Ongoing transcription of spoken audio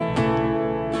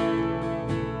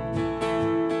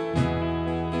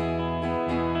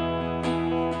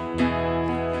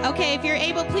Okay, if you're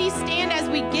able, please stand as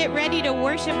we get ready to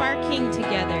worship our King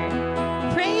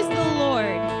together. Praise the Lord.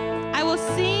 I will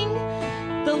sing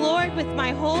the Lord with my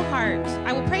whole heart.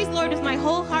 I will praise the Lord with my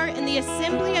whole heart in the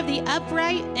assembly of the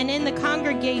upright and in the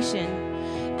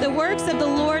congregation. The works of the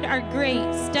Lord are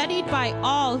great, studied by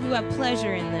all who have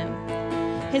pleasure in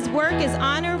them. His work is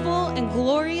honorable and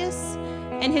glorious,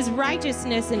 and his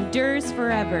righteousness endures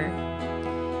forever.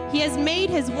 He has made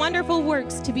his wonderful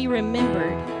works to be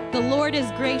remembered. The Lord is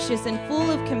gracious and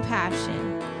full of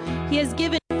compassion. He has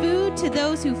given food to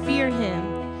those who fear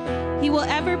him. He will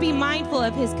ever be mindful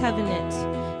of his covenant.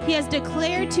 He has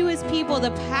declared to his people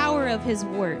the power of his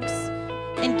works,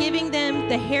 and giving them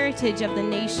the heritage of the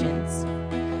nations.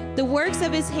 The works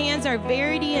of his hands are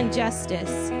verity and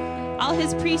justice. All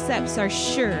his precepts are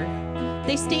sure.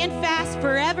 They stand fast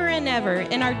forever and ever,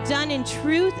 and are done in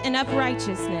truth and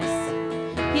uprightness.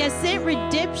 He has sent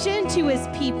redemption to his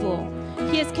people.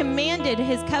 He has commanded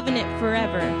his covenant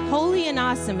forever. Holy and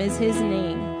awesome is his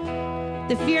name.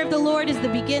 The fear of the Lord is the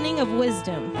beginning of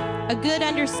wisdom. A good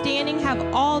understanding have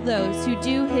all those who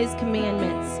do his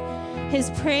commandments. His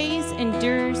praise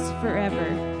endures forever.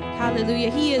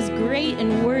 Hallelujah. He is great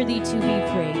and worthy to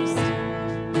be praised.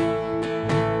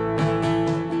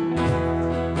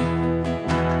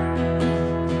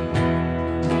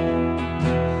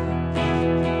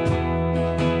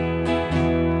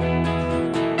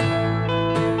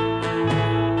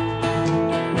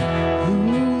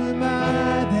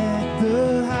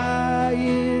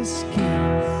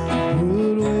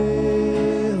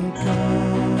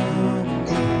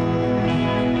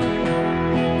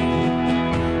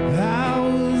 I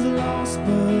was lost,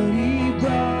 but he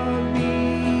brought me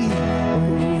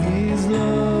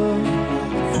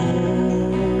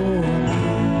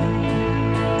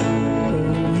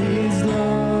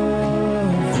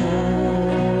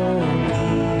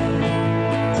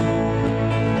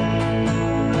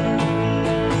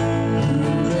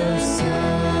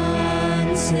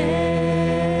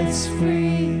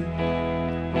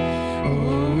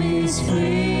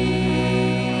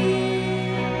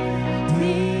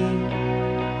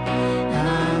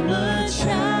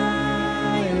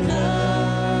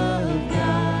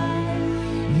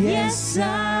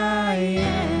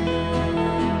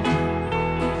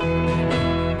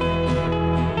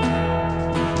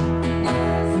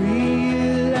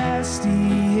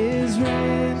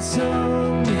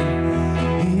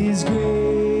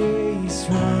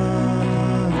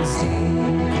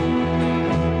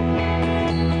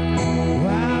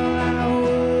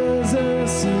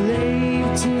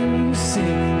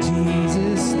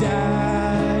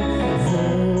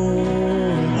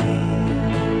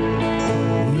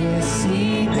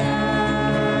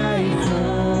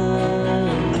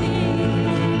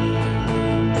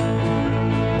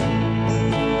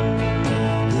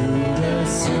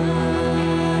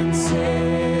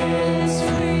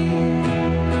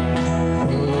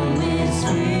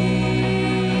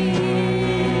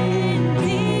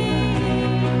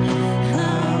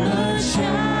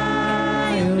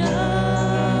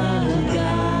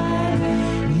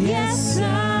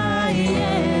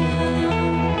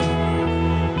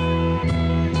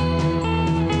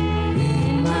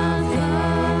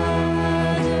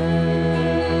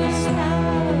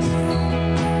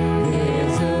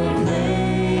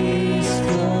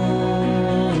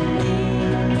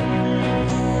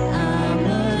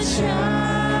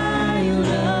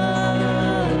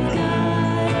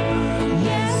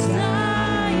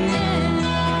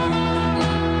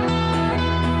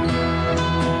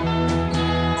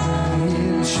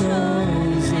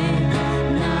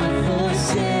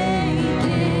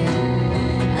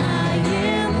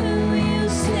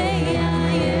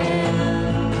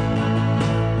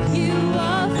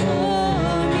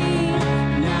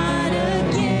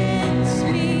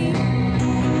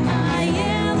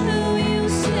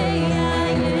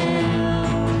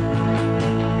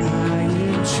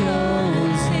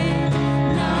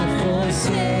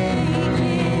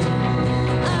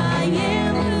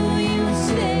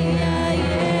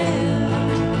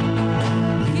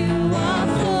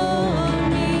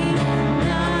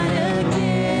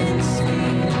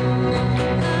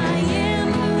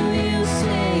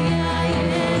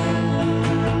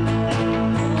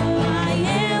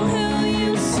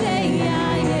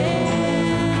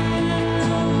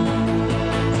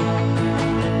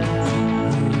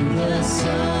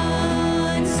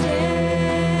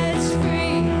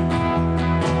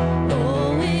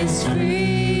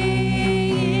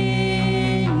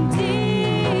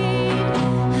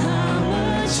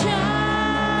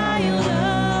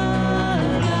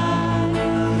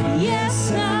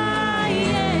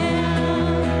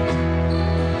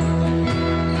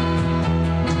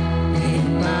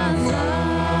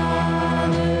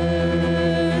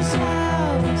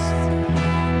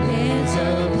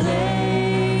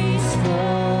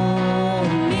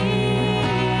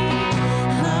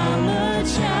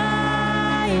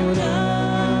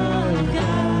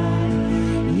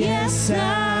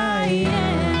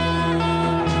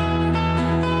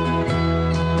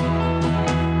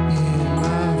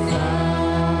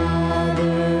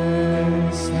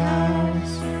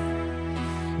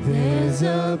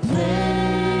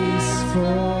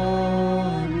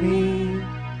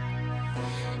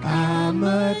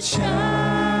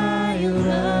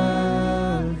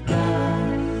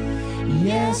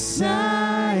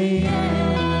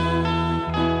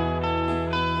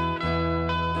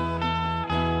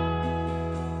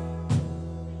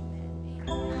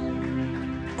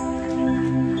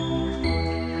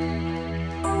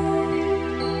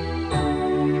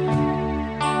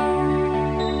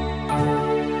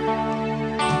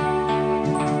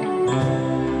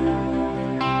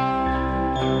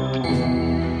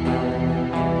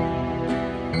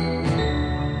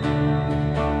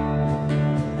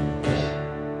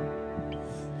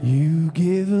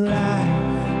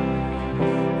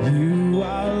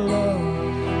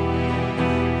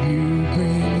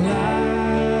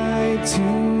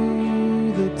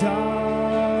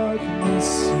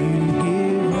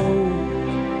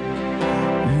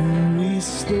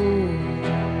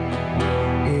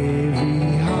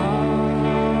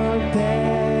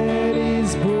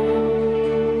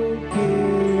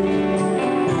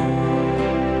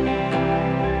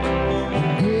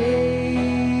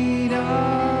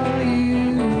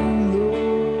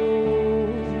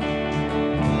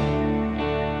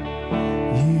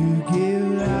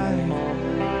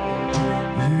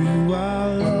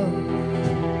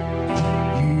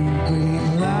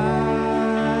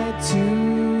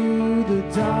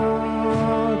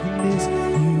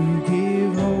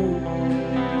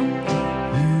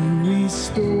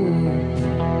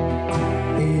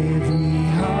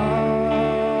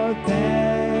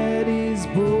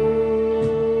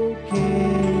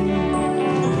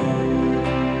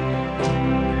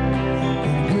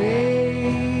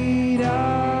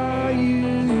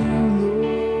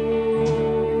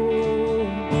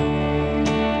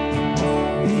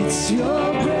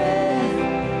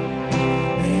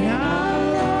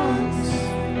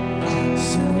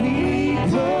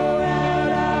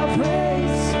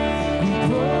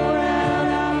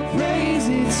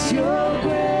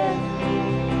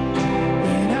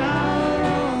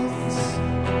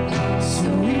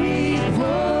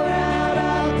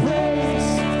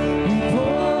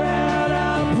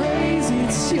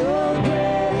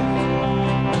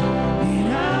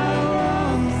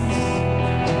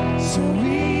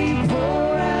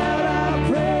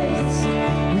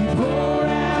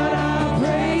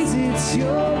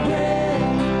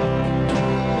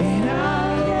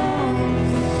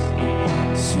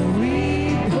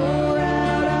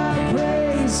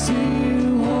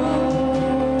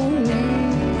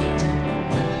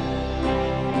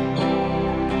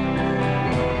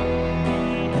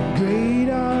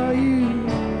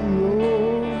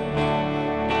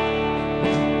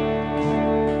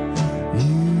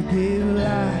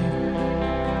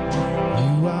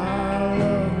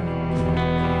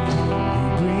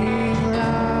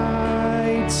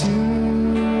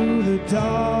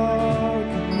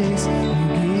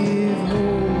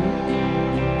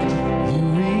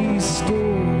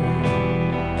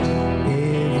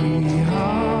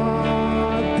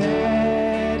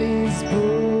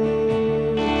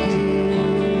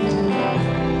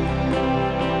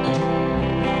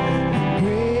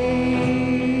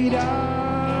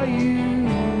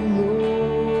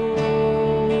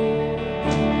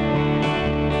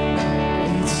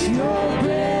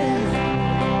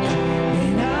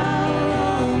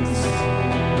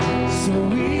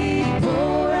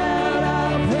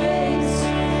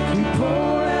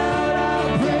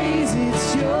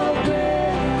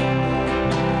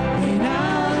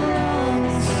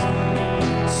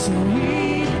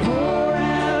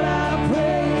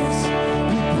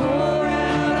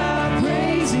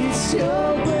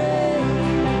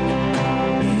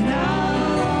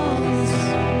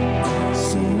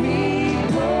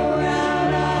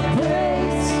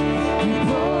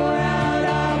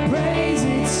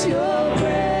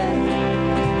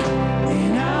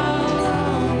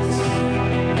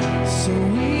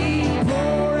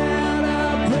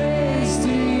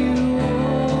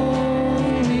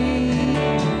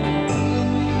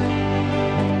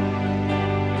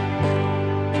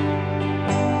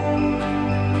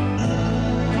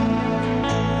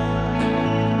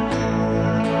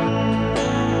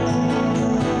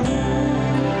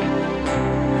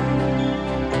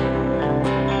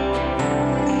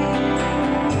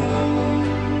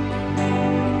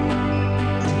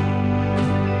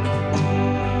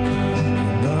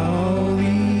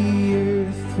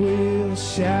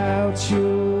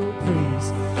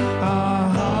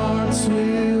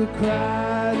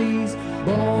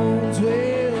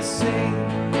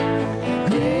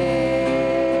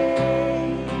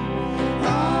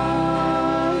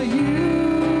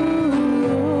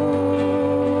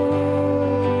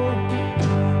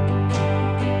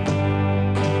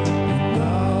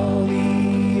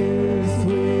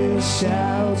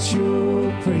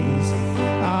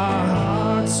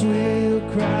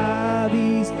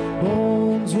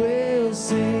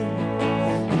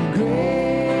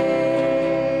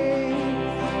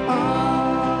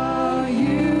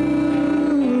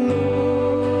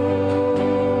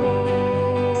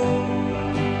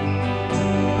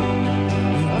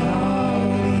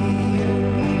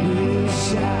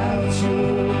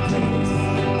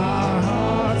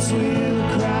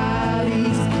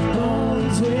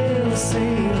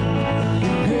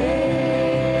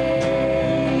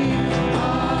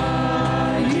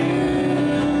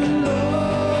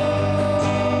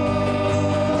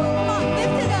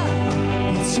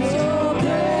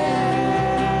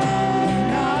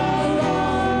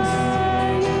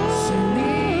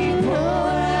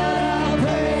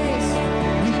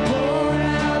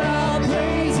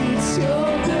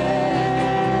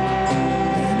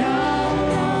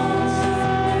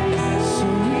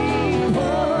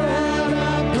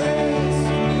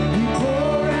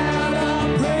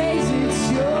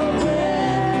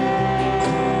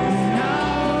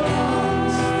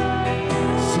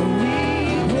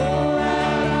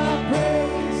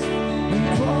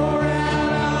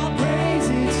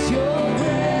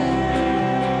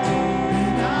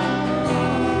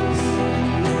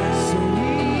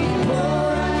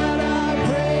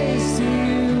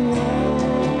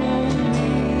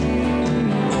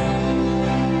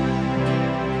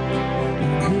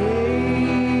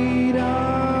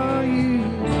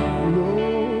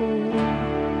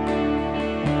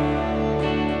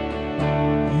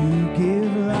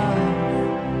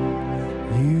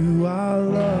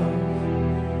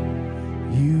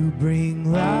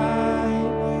bring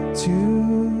light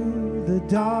to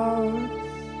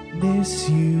darkness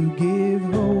you give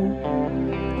hope.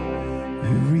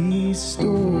 You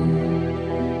restore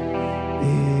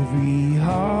every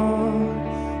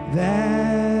heart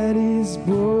that is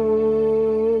broken.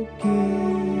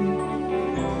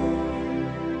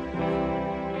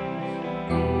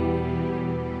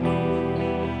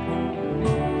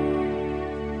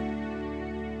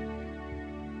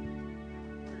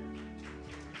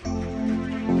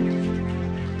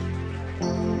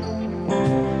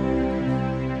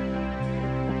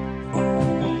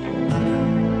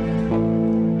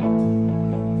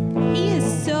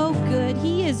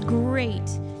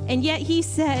 And yet he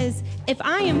says, if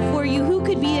I am for you, who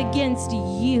could be against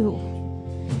you?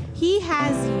 He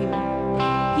has you.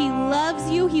 He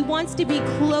loves you. He wants to be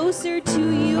closer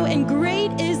to you. And great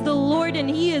is the Lord, and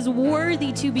he is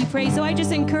worthy to be praised. So I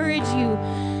just encourage you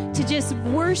to just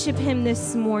worship him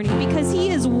this morning, because he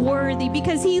is worthy,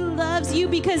 because he loves you,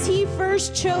 because he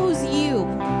first chose you.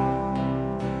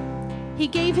 He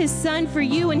gave his son for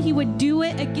you, and he would do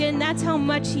it again. That's how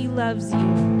much he loves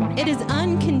you. It is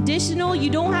unconditional. You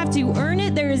don't have to earn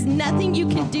it. There is nothing you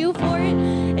can do for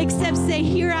it except say,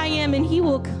 here I am, and he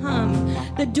will come.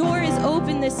 The door is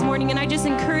open this morning, and I just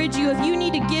encourage you, if you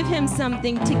need to give him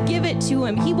something, to give it to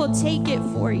him. He will take it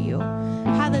for you.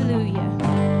 Hallelujah.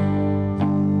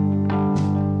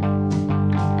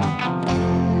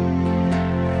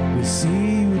 We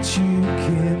see what you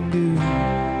can do,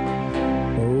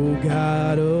 oh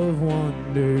God of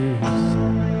wonders.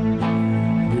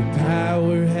 Your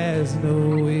power has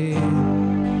no end.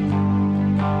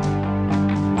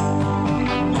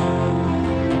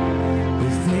 The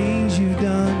things you've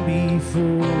done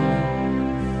before,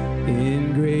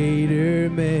 in greater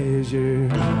measure,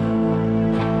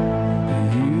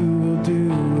 you will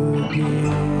do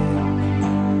again.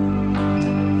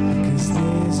 'Cause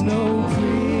there's no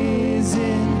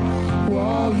prison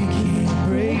wall you can't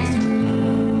break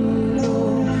through, no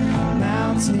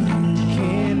mountain you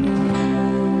can't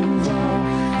move. All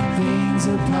things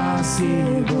are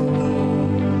possible.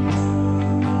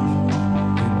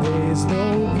 And there's no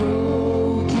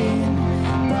broken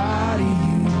body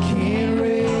you can't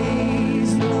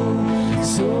raise, no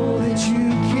soul that you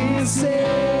can't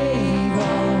save.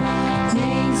 All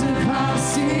things are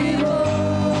possible.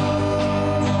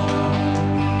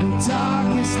 The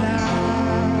darkest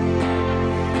night,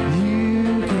 you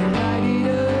can light it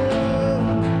up.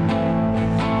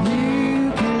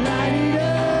 You can light it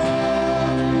up.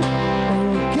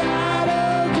 Oh God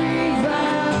of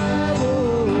revival,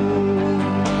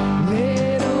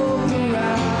 let open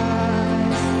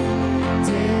rise.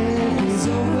 Death is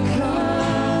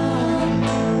overcome.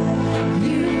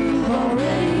 You've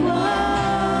already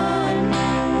won.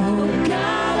 Oh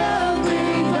God of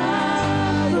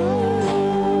revival,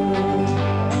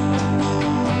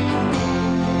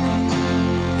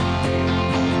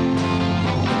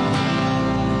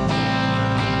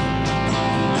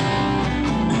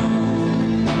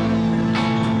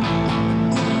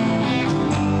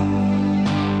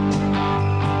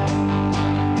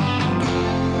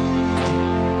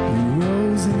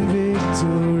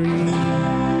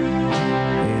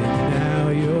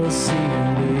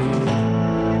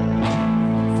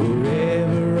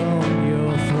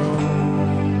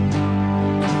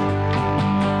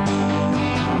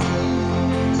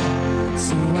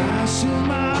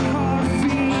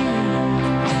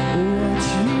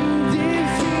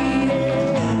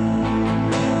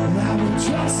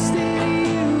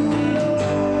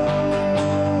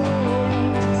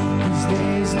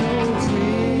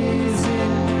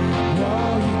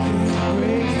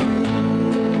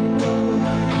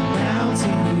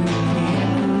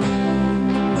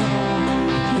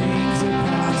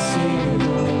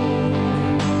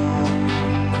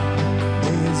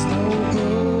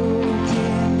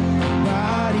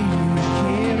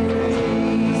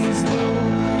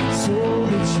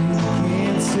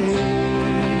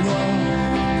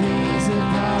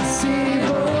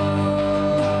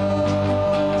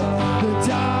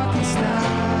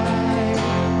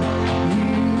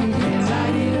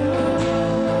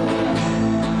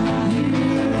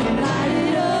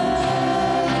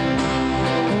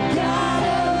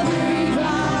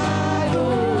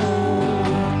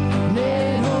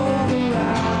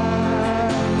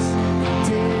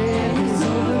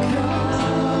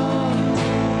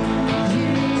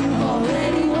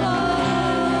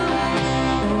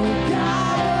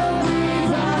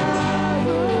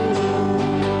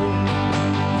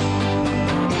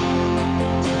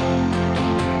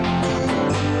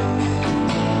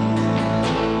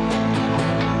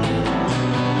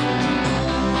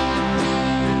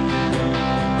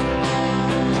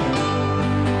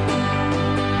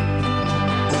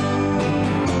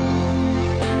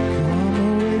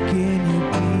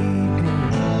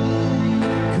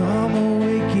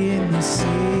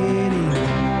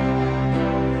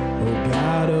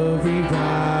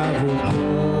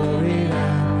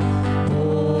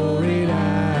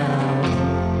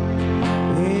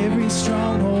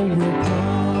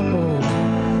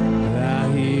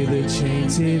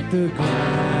 the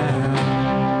ground.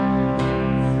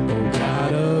 Oh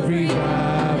God of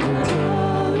revival,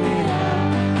 pour it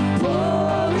out,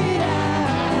 pour it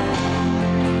out.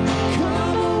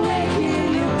 Come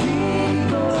awaken your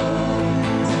people,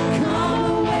 come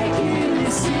awaken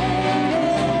this city.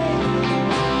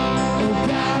 Oh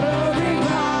God of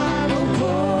revival,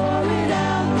 pour it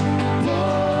out,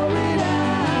 pour it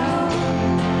out.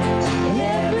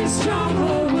 Every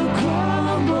stronghold will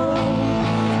crumble.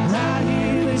 I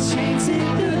hear the chains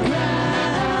hit the ground.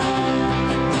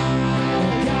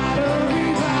 Oh God of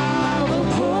revival,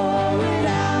 pour it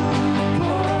out,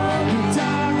 pour the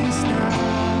darkest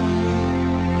night.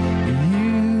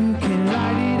 You can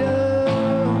light it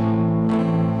up,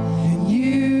 and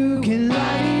you can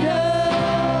light it up.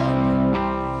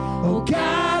 Oh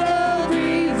God of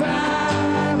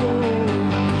revival,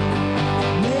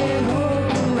 let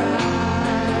hope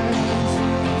arise.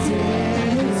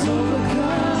 Death is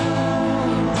overcome.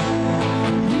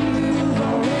 You've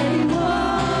already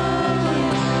won.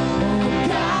 Oh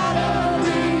God of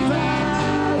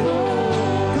revival,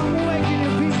 come awaken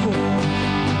your people.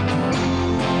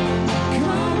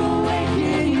 Come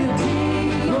awaken your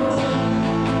people.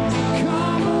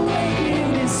 Come awaken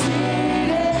this city. Oh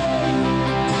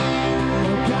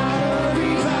God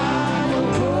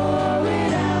of revival, pour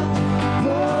it out, pour it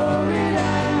out.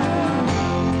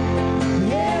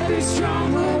 Every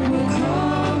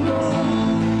stronghold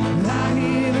will crumble. I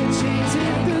hear the chains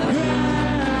hit the ground.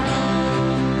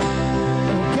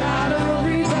 Oh God of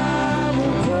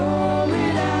revival, pour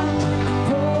it out,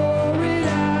 pour it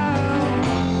out.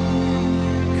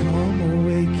 Come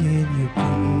awaken your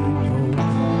people.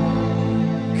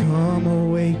 Come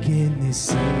awaken this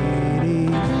city.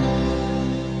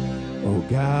 Oh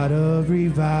God of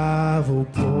revival,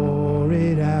 pour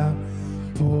it out,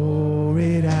 pour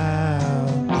it out.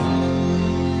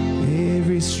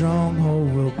 Every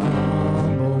stronghold will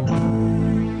crumble. I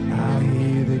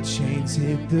hear the chains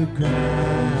hit the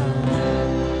ground.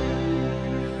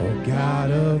 Oh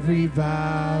God of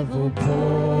revival,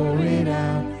 pour it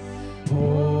out,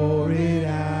 pour it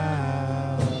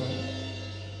out.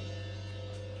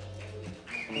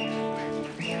 Let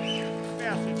me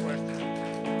ask you a question.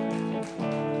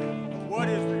 What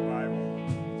is revival?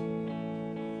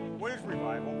 What is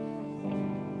revival?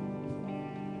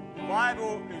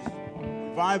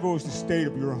 Revival is the state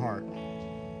of your heart.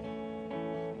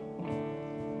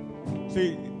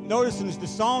 See, notice the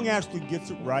song actually gets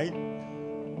it right.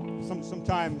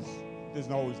 Sometimes it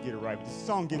doesn't always get it right, but the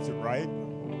song gets it right.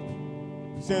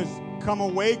 It says, come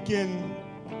awaken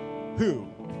who?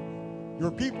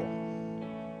 Your people.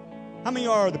 How many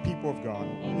are the people of God?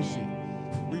 Let me see.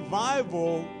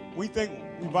 Revival, we think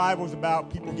revival is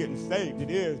about people getting saved. It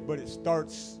is, but it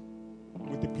starts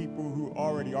with the people who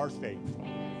already are saved.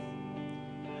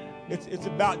 It's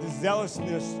about the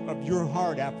zealousness of your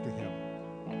heart after Him.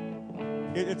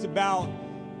 It's about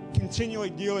continually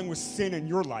dealing with sin in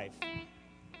your life.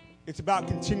 It's about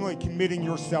continually committing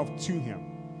yourself to Him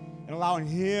and allowing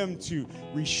Him to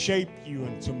reshape you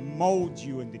and to mold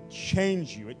you and to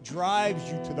change you. It drives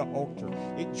you to the altar.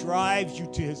 It drives you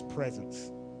to His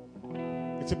presence.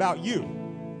 It's about you.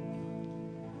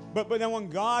 But then when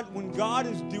God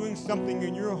is doing something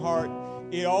in your heart,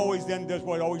 it always then does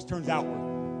what? It always turns outward.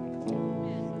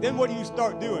 Then what do you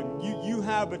start doing? You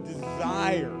have a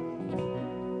desire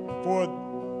for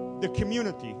the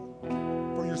community,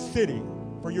 for your city,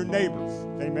 for your neighbors.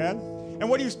 Amen? And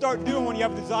what do you start doing when you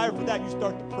have a desire for that? You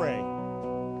start to pray.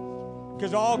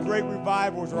 Because all great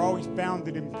revivals are always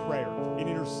founded in prayer, in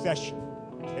intercession.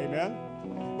 Amen?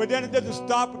 But then it doesn't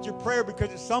stop with your prayer,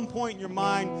 because at some point in your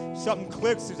mind, something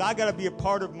clicks, says, I got to be a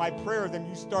part of my prayer. Then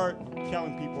you start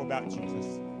telling people about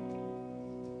Jesus.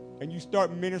 And you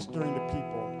start ministering to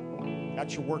people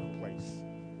at your workplace,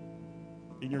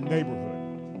 in your neighborhood,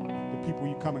 the people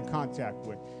you come in contact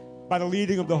with, by the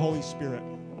leading of the Holy Spirit.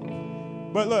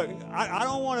 But look, I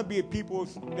don't want to be a people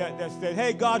that said,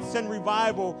 hey, God, send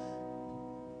revival,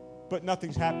 but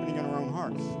nothing's happening in our own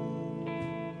hearts.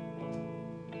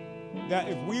 That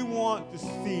if we want to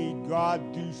see God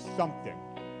do something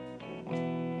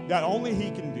that only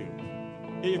He can do,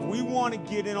 if we want to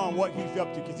get in on what He's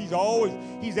up to, because He's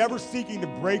ever seeking to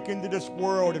break into this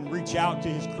world and reach out to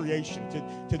His creation,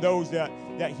 to those that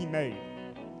He made.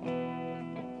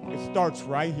 It starts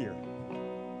right here.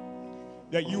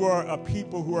 That you are a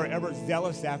people who are ever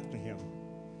zealous after Him,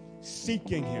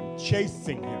 seeking Him,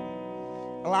 chasing Him,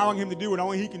 allowing Him to do what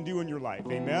only He can do in your life.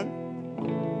 Amen?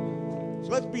 So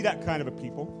let's be that kind of a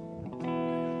people.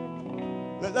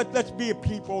 Let's be a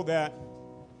people that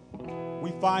we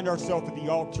find ourselves at the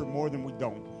altar more than we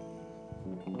don't.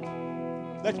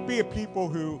 Let's be a people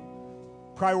who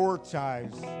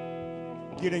prioritize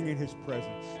getting in his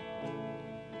presence.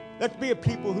 Let's be a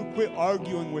people who quit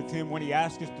arguing with him when he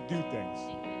asks us to do things.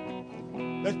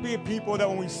 Let's be a people that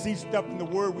when we see stuff in the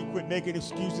Word, we quit making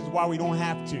excuses why we don't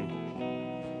have to.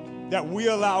 That we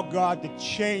allow God to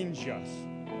change us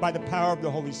by the power of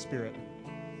the Holy Spirit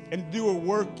and do a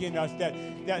work in us that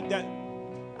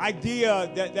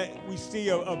idea that we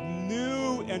see of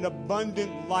new and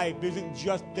abundant life isn't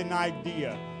just an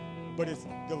idea, but it's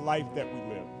the life that we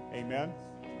live. Amen?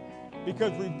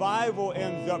 Because revival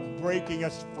ends up breaking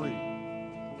us free.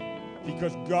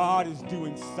 Because God is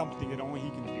doing something that only he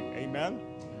can do. Amen?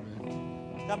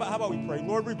 How about we pray?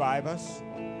 Lord, revive us.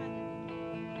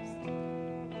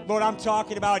 Lord, I'm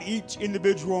talking about each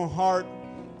individual heart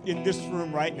in this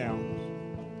room right now.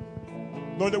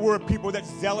 Lord, that we're a people that's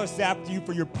zealous after you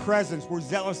for your presence. We're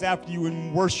zealous after you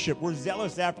in worship. We're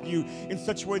zealous after you in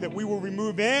such a way that we will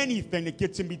remove anything that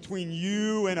gets in between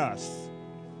you and us.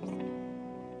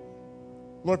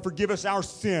 Lord, forgive us our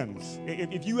sins.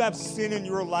 If you have sin in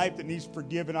your life that needs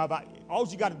forgiven, all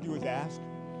you got to do is ask.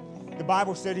 The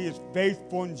Bible said he is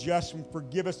faithful and just and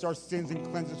forgive us our sins and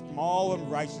cleanse us from all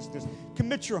unrighteousness.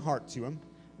 Commit your heart to him.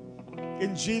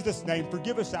 In Jesus' name,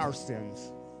 forgive us our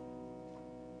sins.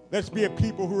 Let's be a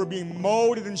people who are being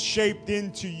molded and shaped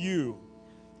into you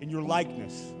in your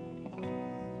likeness.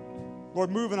 Lord,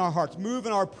 move in our hearts. Move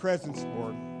in our presence,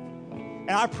 Lord.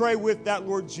 And I pray with that,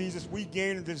 Lord Jesus, we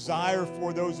gain a desire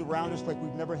for those around us like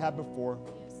we've never had before.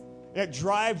 And it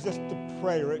drives us to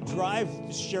prayer. It drives us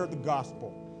to share the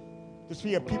gospel. To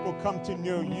see a people come to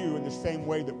know you in the same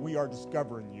way that we are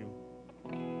discovering you.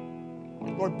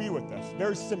 Lord, be with us.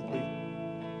 Very simply,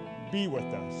 be with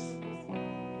us.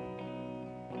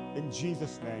 In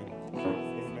Jesus' name,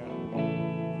 amen.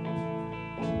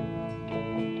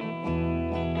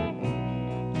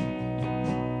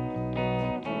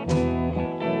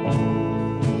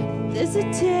 There's a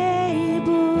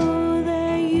table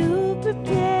that you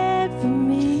prepared for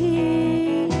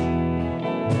me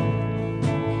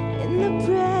in the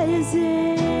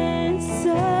presence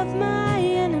of my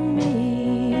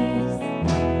enemies.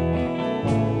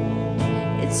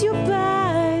 It's your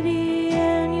body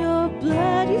and your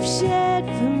blood you've shed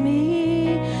for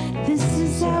me. This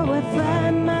is how I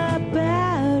find my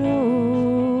battles.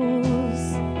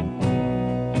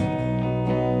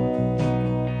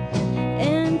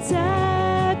 And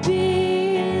I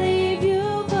believe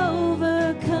you've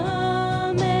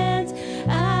overcome, and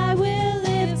I will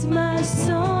lift my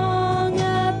song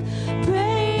up,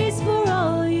 praise for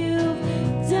all you've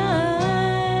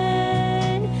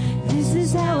done. This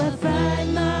is how I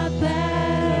find my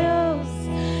battles.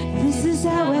 This is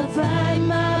how I find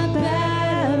my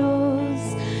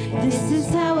battles. This is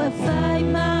how I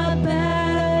find my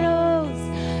battles.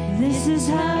 This is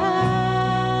how.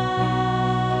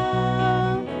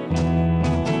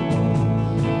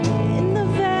 In the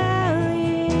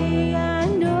valley, I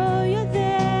know you're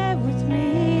there with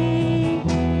me,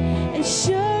 and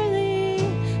surely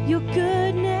your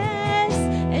goodness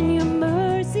and your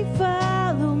mercy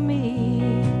follow me.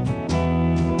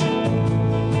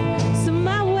 So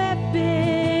my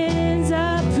weapons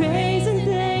are praise and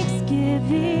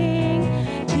thanksgiving.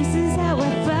 This is how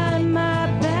I find my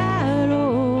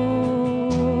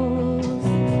battles.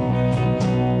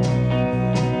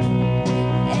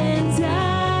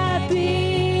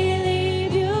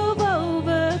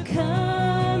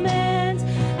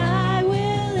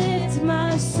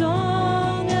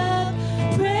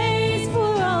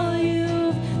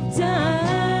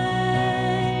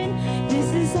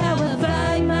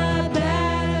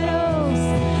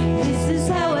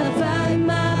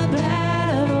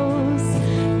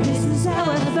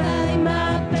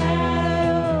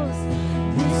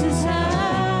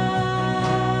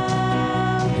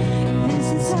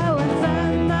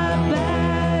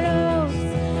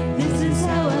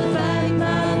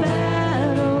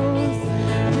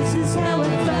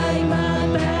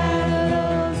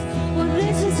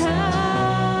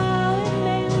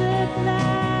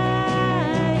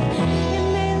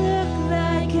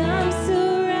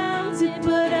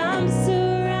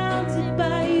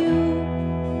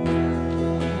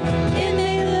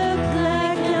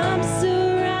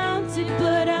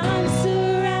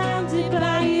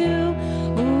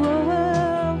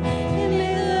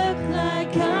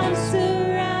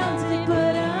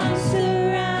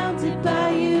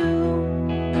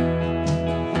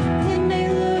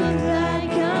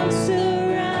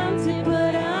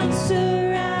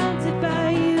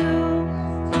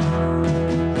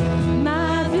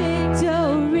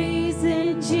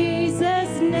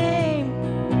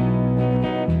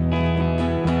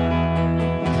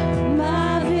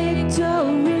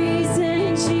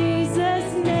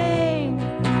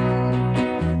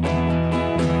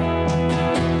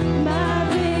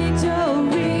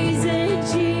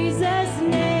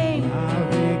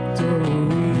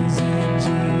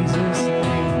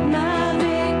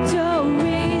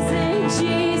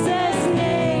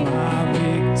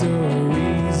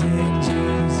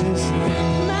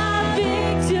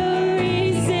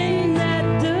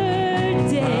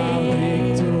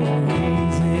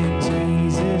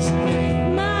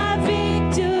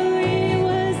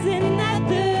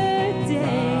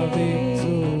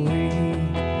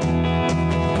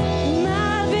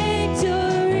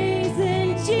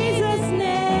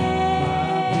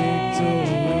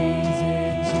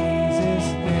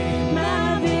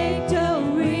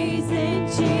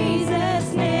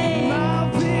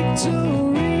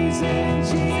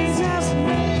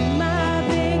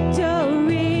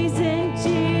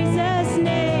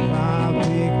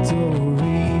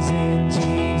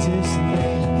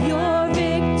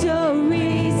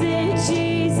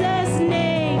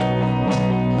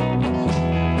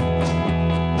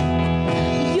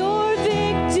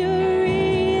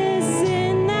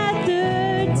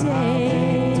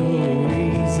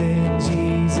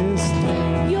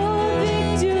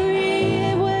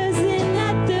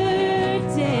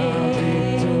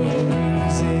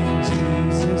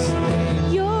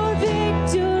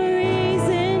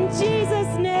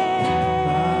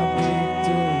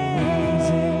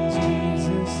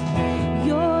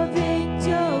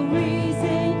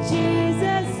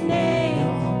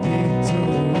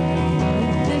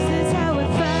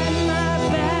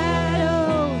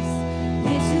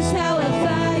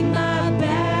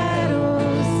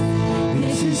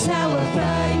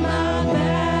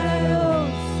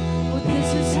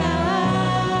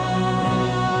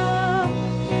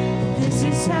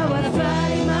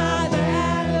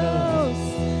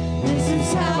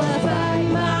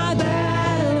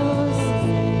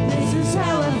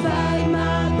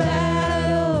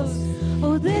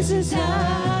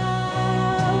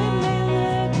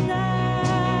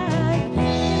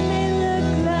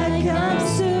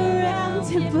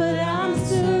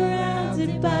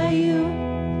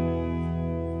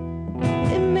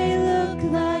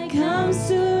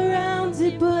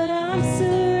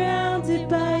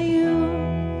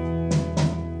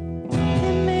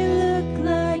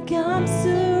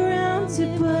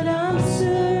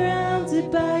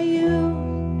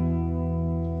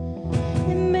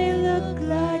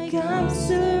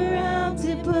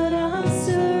 surrounded, but I'm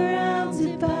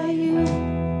surrounded by you.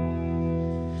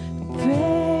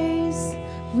 Praise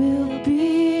will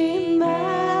be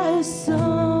my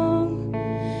song,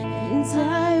 and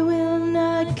I will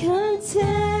not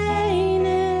contain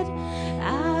it.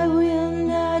 I will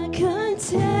not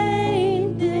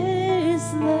contain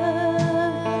this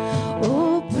love.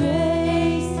 Oh,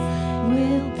 praise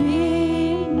will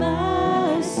be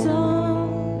my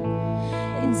song,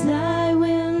 and I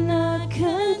will not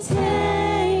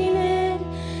contain it.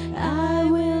 I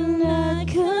will not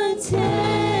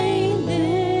contain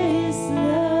this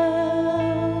love.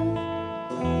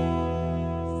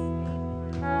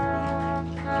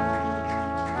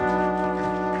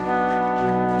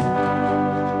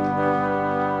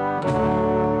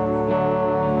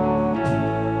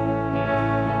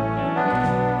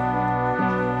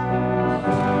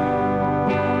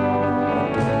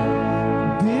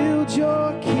 Build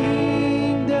your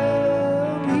kingdom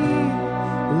here.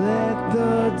 Let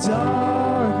the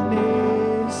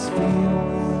darkness feel.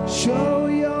 Show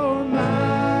your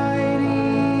mighty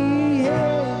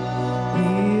hand.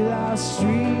 Heal our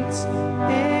streets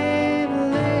and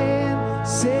land.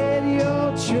 Set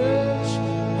your church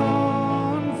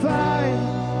on fire.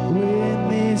 Win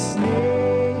this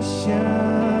nation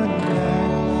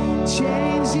back.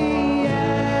 Change the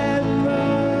atmosphere.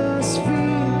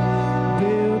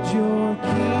 Build your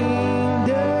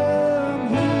kingdom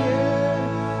here,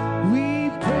 we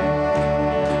pray.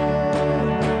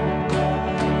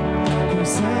 Come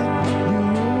send your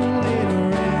rule and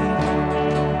reign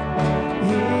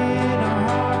in our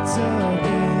hearts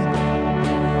again.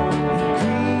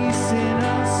 Increase in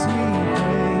us, we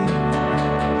pray.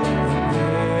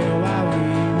 There while we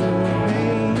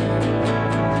remain.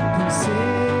 Come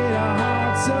set our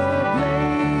hearts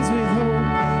ablaze with hope,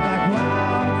 like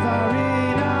wildfire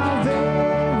in our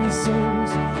very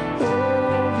souls.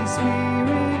 Holy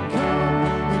Spirit, come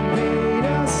invade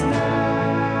us now.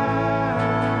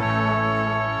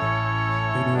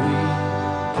 And we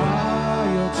are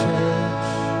your church,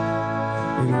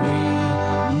 and we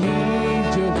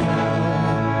need your power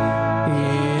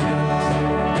in us.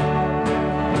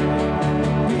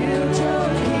 Build your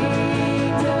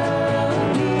kingdom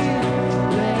here.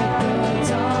 Let the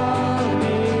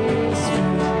darkness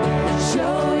flee.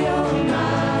 Show your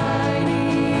mighty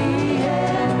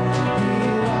hand.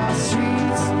 Heal our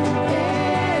streets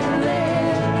and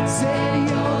land. Set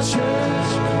your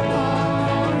church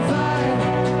on fire.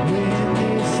 Win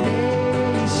this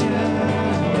nation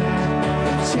back.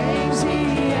 Change the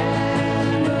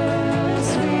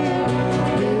atmosphere.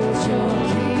 Build your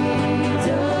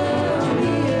kingdom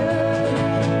here.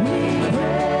 We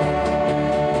pray.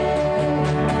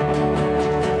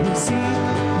 We seek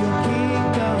your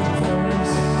kingdom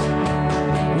first.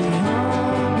 We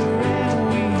hunger and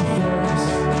we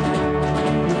thirst.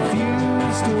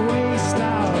 Refuse to waste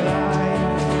our life.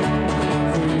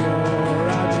 For you're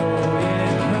our joy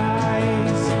and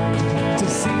prize. To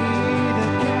see the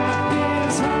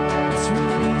captives' hearts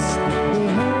released. The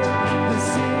hurt, the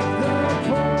sick, the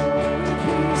poor in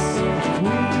peace.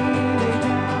 We lay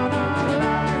down our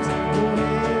lives for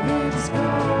heaven's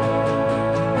cause.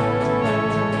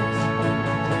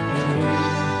 And we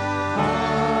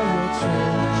are your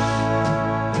church,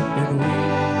 and we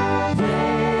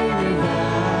pray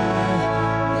revive.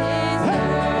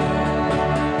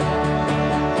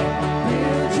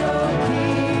 Build your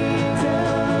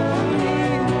kingdom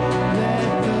here. Let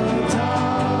the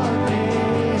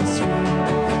darkness flee.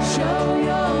 Show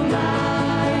your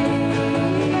mighty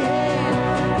hand.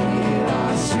 Heal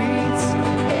our streets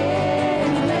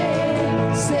and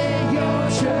land. Set your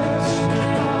church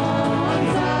on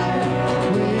fire.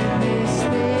 Win this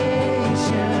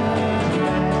nation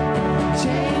back.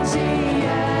 Change the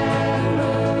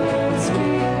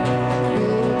atmosphere.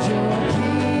 Build your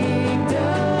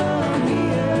kingdom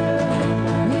here.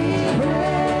 We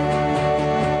pray.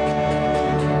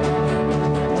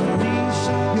 Unleash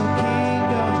your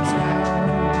kingdom's power.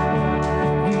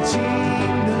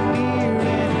 Reaching the near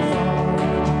and far.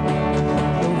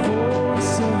 No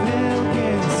force of hell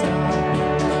can stop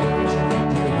your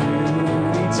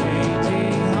beauty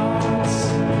changing hearts.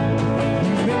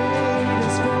 You made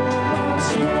us for much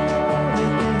more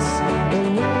than this.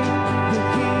 Awake the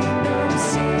kingdom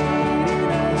seed in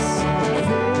us.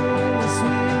 Fill us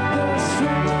with the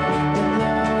strength and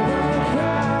love of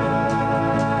Christ.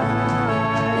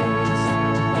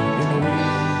 And we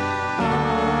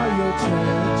are your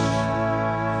church.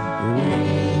 We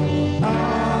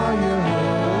are your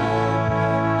hope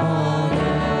on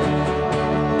earth.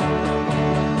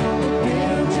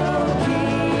 Build your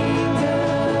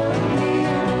kingdom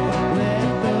here. Let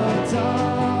the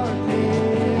darkness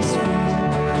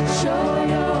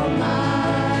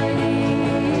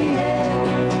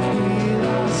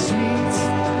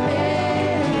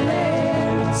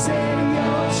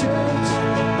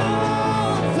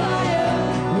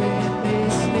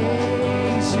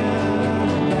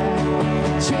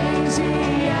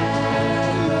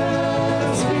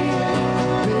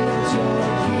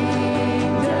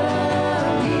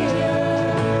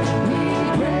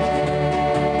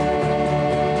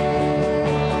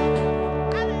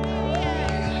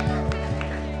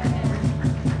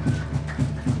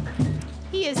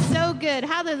so good.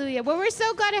 Hallelujah. Well, we're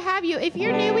so glad to have you. If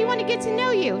you're new, we want to get to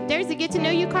know you. There's a get to know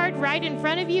you card right in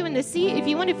front of you in the seat. If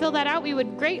you want to fill that out, we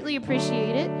would greatly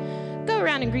appreciate it. Go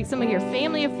around and greet some of your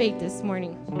family of faith this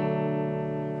morning.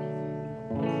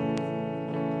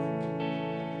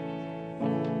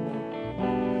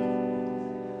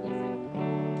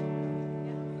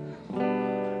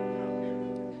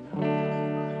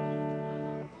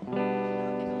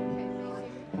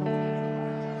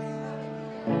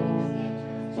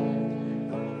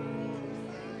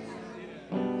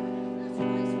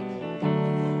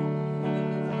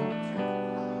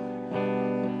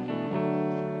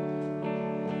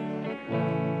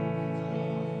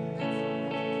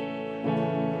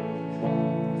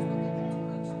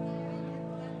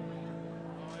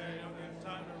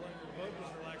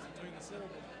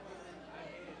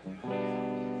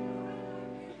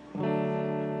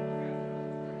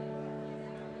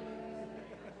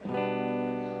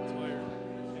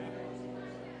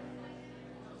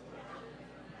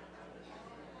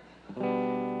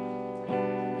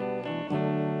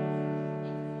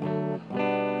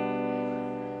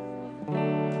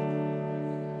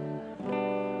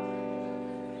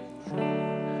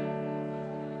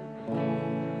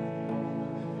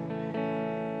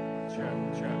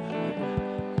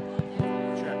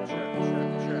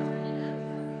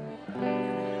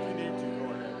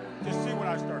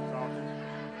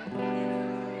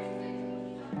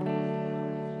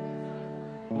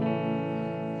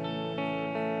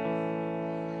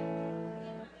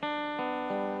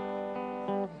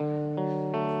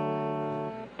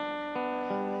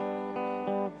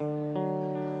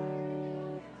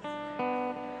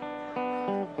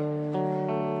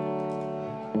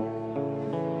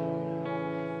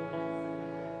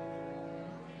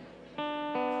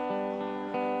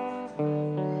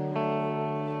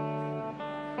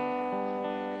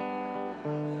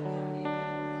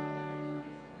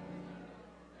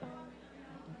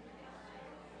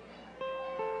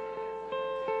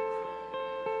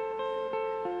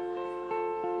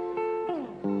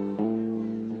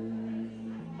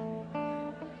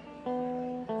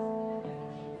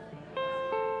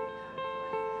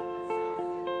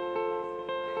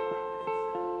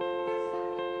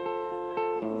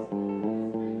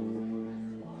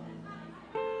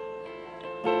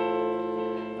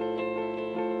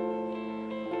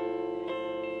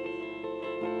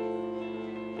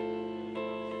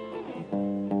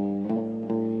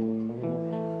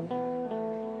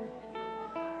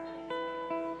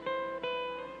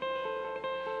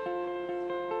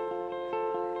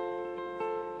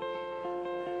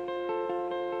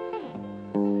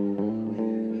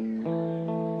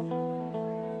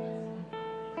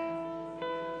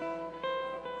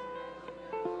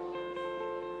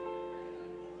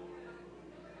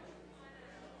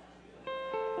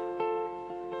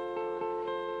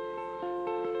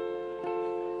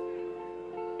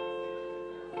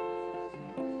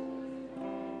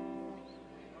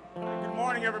 Good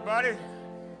morning, everybody.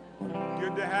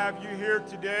 Good to have you here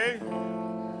today.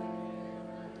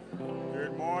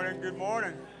 Good morning, good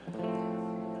morning.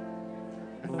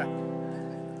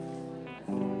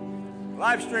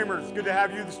 Live streamers, good to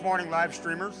have you this morning, live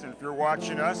streamers. And if you're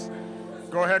watching us,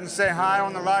 go ahead and say hi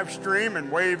on the live stream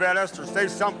and wave at us or say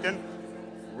something.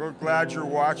 We're glad you're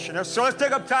watching us. So let's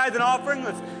take up tithe and offering.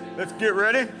 Let's get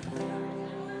ready.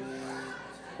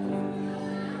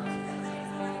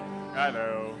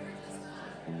 Hello.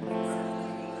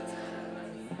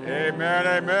 Amen,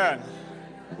 amen.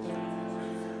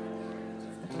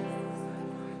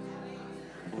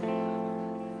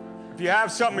 If you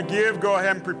have something to give, go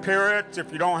ahead and prepare it.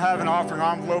 If you don't have an offering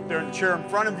envelope there in the chair in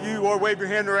front of you, or wave your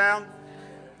hand around,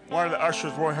 one of the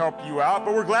ushers will help you out.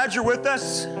 But we're glad you're with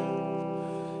us.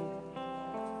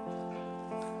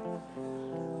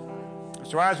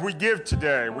 So as we give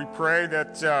today, we pray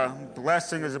that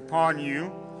blessing is upon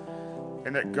you,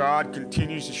 and that God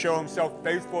continues to show himself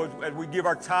faithful as we give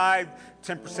our tithe,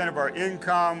 10% of our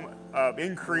income,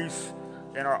 increase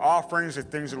in our offerings, the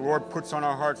things the Lord puts on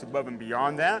our hearts above and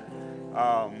beyond that.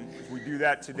 As we do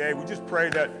that today, we just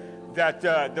pray that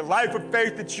the life of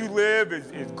faith that you live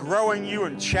is growing you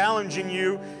and challenging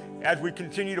you as we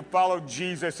continue to follow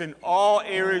Jesus in all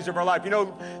areas of our life. You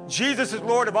know, Jesus is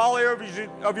Lord of all areas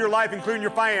of your life, including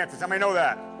your finances. How many know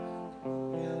that?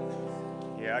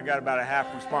 Yeah, I got about a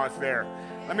half response there.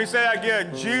 Let me say that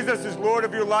again. Jesus is Lord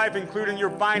of your life, including your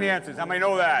finances. How many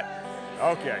know that?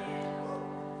 Okay.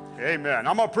 Amen.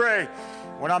 I'm going to pray.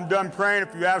 When I'm done praying,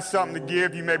 if you have something to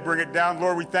give, you may bring it down.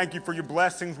 Lord, we thank you for your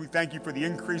blessings. We thank you for the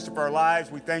increase of our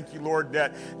lives. We thank you, Lord,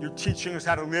 that you're teaching us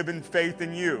how to live in faith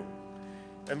in you.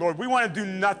 And Lord, we want to do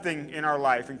nothing in our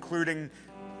life, including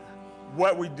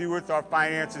what we do with our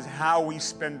finances, how we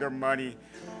spend our money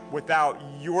without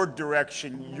your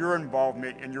direction, your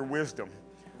involvement, and your wisdom.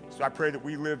 So I pray that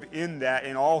we live in that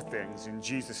in all things. In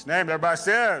Jesus' name, everybody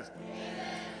says.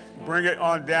 Amen. Bring it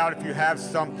on down if you have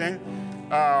something.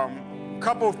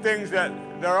 Couple of things that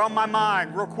are on my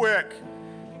mind real quick.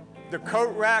 The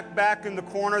coat rack back in the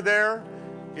corner there,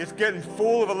 it's getting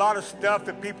full of a lot of stuff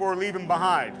that people are leaving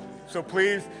behind. So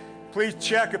please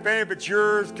check if any of it's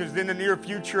yours, because in the near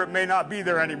future it may not be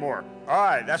there anymore. All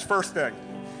right, that's first thing.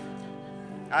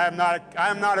 I am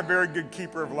not a very good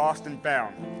keeper of lost and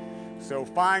found. So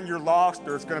find your lost,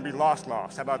 or it's going to be lost.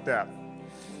 How about that?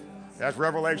 As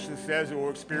Revelation says, it will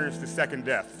experience the second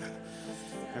death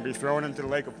and be thrown into the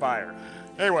lake of fire.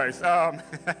 Anyways,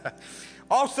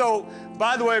 also,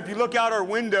 by the way, if you look out our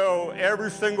window,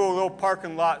 every single little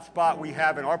parking lot spot we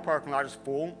have in our parking lot is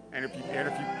full. And if you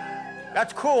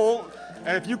that's cool.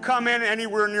 And if you come in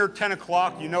anywhere near 10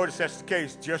 o'clock, you notice that's the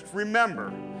case. Just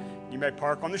remember, you may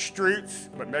park on the streets,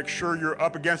 but make sure you're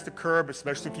up against the curb,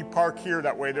 especially if you park here.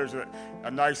 That way there's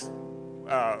a nice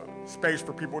space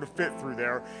for people to fit through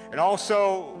there. And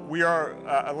also, we are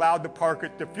allowed to park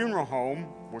at the funeral home,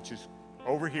 which is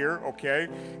over here, okay?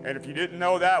 And if you didn't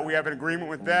know that, we have an agreement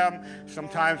with them.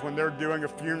 Sometimes when they're doing a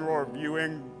funeral or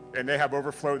viewing and they have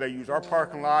overflow, they use our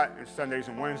parking lot. And Sundays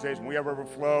and Wednesdays, when we have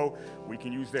overflow, we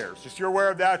can use theirs. Just you're aware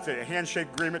of that. It's a handshake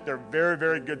agreement. They're very,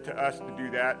 very good to us to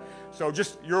do that. So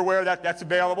just you're aware of that. That's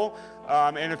available.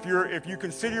 And if you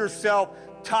consider yourself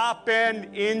top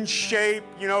end, in shape,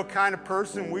 kind of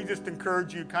person, we just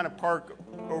encourage you to kind of park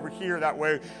over here. That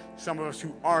way, some of us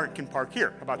who aren't can park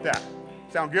here. How about that?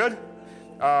 Sound good?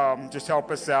 Just help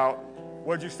us out.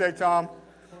 What did you say, Tom?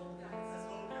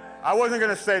 I wasn't going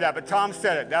to say that, but Tom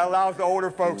said it. That allows the older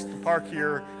folks to park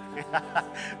here.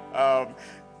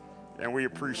 And we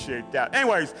appreciate that.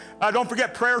 Anyways, don't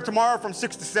forget prayer tomorrow from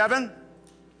 6 to 7.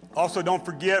 Also, don't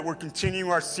forget we're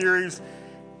continuing our series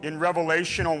in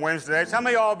Revelation on Wednesdays. How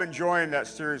many of y'all have been enjoying that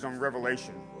series on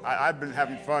Revelation? I've been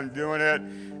having fun doing it.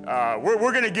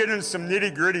 We're going to get into some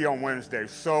nitty-gritty on Wednesdays,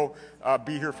 so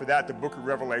be here for that, the book of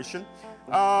Revelation.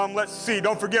 Let's see.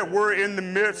 Don't forget, we're in the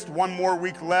midst, one more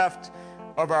week left,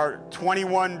 of our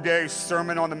 21-day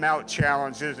Sermon on the Mount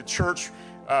challenge. As a church,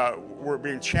 we're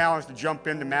being challenged to jump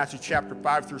into Matthew chapter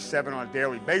 5 through 7 on a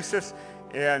daily basis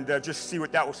and just see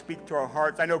what that will speak to our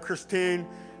hearts. I know Christine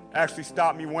actually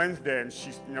stopped me Wednesday, and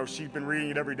she's been reading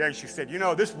it every day. She said,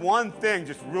 this one thing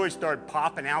just really started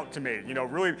popping out to me,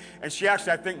 really. And she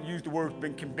actually, I think, used the word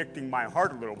 "been convicting my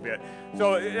heart" a little bit.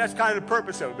 So that's kind of the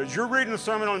purpose of it. As you're reading the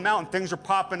Sermon on the Mount, and things are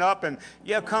popping up, and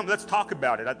come, let's talk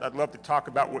about it. I'd love to talk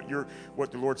about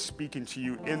what the Lord's speaking to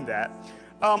you in that.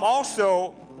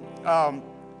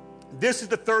 This is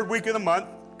the third week of the month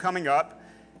coming up,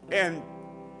 and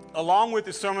along with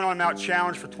the Sermon on the Mount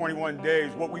challenge for 21 days,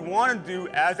 what we want to do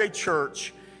as a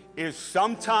church is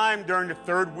sometime during the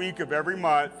third week of every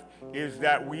month is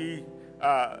that we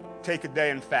take a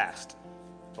day and fast.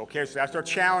 Okay, so that's our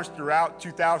challenge throughout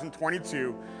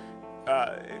 2022.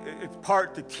 It's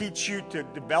part to teach you to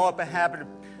develop a habit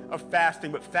of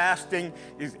fasting, but fasting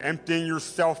is emptying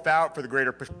yourself out for the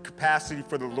greater capacity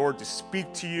for the Lord to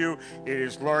speak to you. It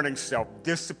is learning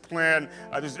self-discipline.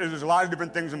 There's a lot of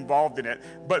different things involved in it,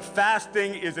 but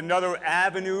fasting is another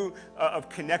avenue of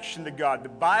connection to God. The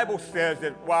Bible says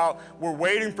that while we're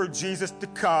waiting for Jesus to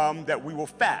come, that we will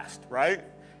fast, right?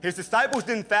 His disciples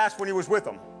didn't fast when he was with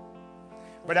them.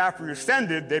 But after he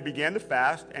ascended, they began to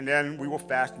fast, and then we will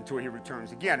fast until he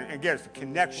returns again. And again, it's a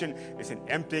connection, it's an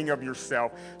emptying of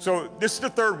yourself. So this is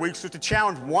the third week, so it's a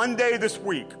challenge one day this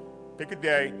week. Pick a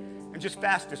day and just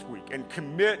fast this week and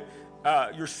commit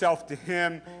yourself to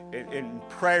him in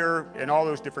prayer and all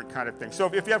those different kind of things. So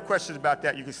if you have questions about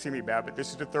that, you can see me about it. But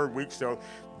this is the third week, so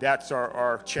that's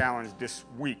our challenge this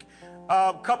week.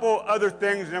 A couple other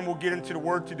things, and then we'll get into the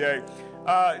word today.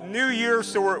 New year,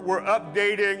 so we're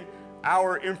updating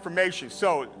our information.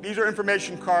 So these are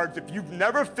information cards. If you've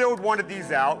never filled one of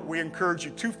these out, we encourage you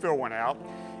to fill one out.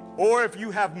 Or if you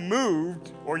have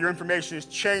moved or your information has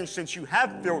changed since you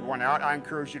have filled one out, I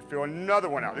encourage you to fill another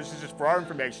one out. This is just for our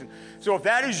information. So if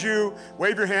that is you,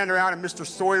 wave your hand around, and Mr.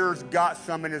 Sawyer's got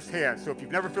some in his hand. So if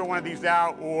you've never filled one of these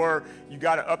out, or you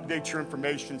got to update your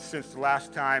information since the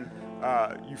last time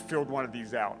you filled one of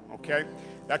these out, okay?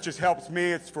 That just helps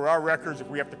me. It's for our records. If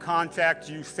we have to contact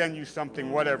you, send you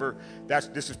something, whatever,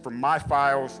 this is for my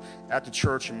files at the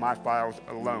church and my files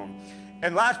alone.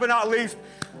 And last but not least,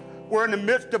 we're in the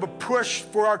midst of a push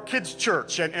for our kids'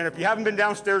 church. And if you haven't been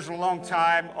downstairs in a long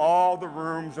time, all the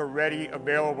rooms are ready,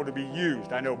 available to be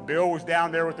used. I know Bill was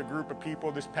down there with a group of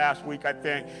people this past week, I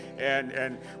think,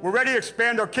 and we're ready to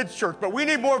expand our kids' church, but we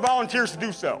need more volunteers to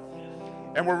do so.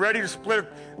 And we're ready to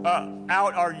split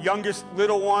out our youngest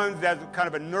little ones as kind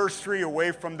of a nursery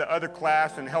away from the other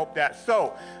class and help that.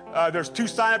 So there's 2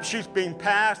 sign-up sheets being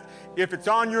passed. If it's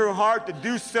on your heart to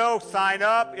do so, sign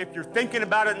up. If you're thinking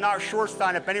about it, not sure,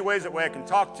 sign up anyways. That way I can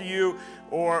talk to you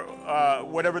or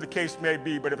whatever the case may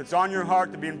be. But if it's on your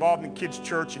heart to be involved in kids'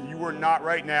 church and you are not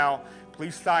right now,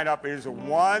 please sign up. It is a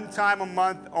 1 time a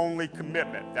month only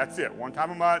commitment. That's it, 1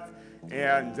 time a month.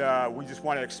 And we just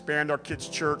want to expand our kids'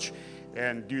 church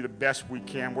and do the best we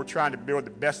can. We're trying to build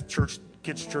the best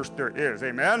kids' church there is.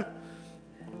 Amen?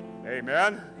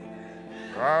 Amen?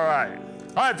 All right.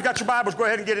 All right, if you got your Bibles, go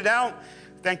ahead and get it out.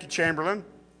 Thank you, Chamberlain.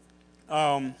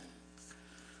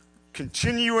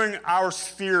 Continuing our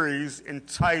series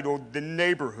entitled The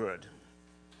Neighborhood.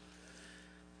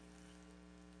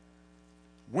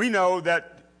 We know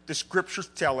that the scriptures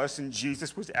tell us, and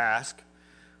Jesus was asked,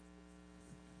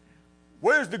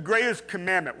 what is the greatest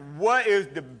commandment? What is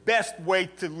the best way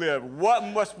to live? What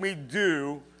must we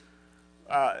do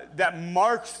that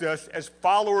marks us as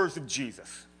followers of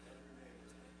Jesus?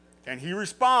 And he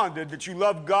responded that you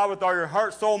love God with all your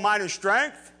heart, soul, mind, and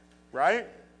strength, right?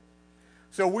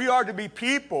 So we are to be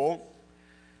people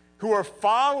who are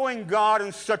following God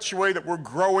in such a way that we're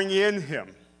growing in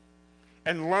him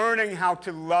and learning how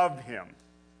to love him.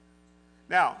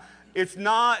 Now, it's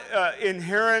not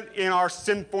inherent in our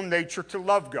sinful nature to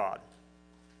love God,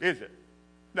 is it?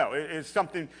 No, it's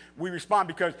something we respond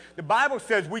because the Bible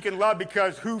says we can love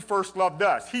because who first loved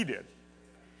us? He did.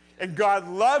 And God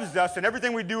loves us, and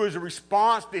everything we do is a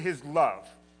response to his love.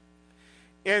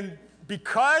 And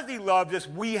because he loves us,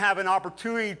 we have an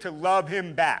opportunity to love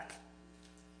him back.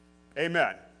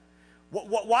 Amen.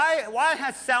 Why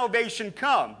has salvation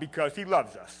come? Because he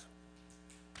loves us.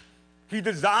 He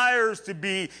desires to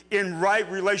be in right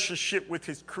relationship with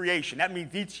his creation. That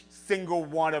means each single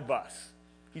one of us.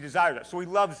 He desires us, so he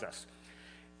loves us.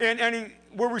 And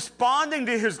we're responding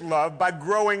to his love by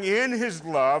growing in his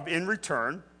love in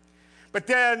return. But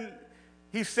then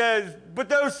he says, but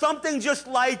there's something just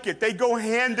like it. They go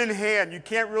hand in hand. You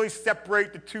can't really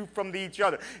separate the two from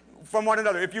from one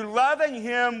another. If you're loving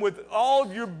him with all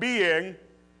of your being,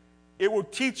 it will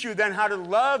teach you then how to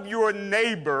love your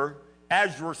neighbor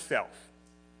as yourself.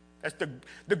 That's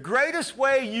the greatest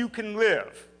way you can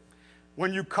live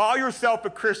when you call yourself a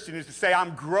Christian is to say,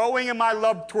 I'm growing in my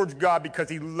love towards God because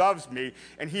he loves me,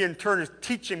 and he in turn is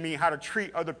teaching me how to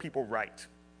treat other people right.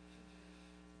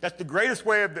 That's the greatest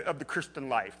way of the Christian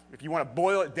life. If you want to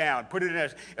boil it down, put it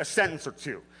in a sentence or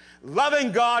two.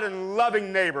 Loving God and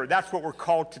loving neighbor, that's what we're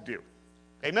called to do.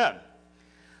 Amen.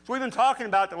 So we've been talking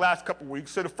about it the last couple of weeks.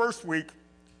 So the first week,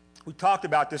 we talked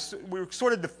about this. We were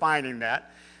sort of defining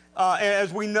that.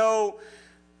 As we know,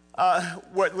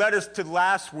 what led us to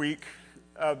last week,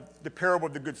 the parable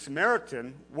of the Good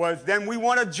Samaritan, was then we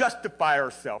want to justify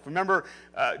ourselves. Remember,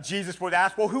 Jesus would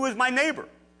ask, well, who is my neighbor?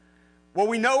 Well,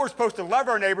 we know we're supposed to love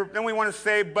our neighbor, then we want to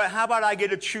say, but how about I get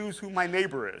to choose who my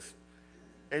neighbor is?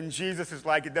 And Jesus is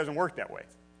like, it doesn't work that way.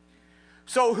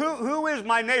 So who is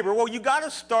my neighbor? Well, you got to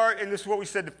start, and this is what we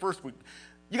said the first week,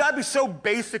 you got to be so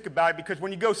basic about it because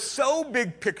when you go so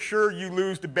big picture, you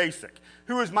lose the basic.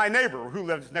 Who is my neighbor? Who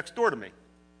lives next door to me?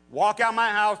 Walk out my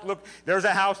house, look, there's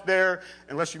a house there,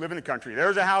 unless you live in the country.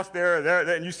 There's a house there,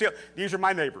 and you see, these are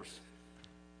my neighbors.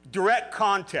 Direct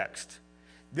context.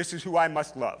 This is who I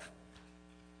must love.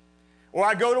 Or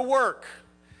I go to work,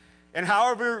 and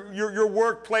however your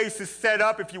workplace is set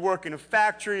up, if you work in a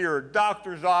factory or a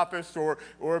doctor's office, or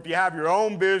if you have your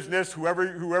own business,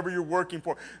 whoever you're working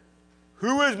for,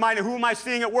 who am I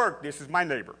seeing at work? This is my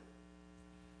neighbor.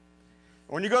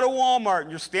 When you go to Walmart and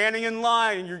you're standing in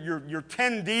line and you're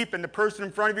 10 deep and the person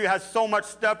in front of you has so much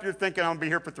stuff, you're thinking, I'm going to be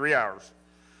here for 3 hours.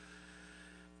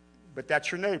 But that's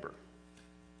your neighbor.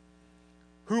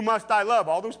 Who must I love?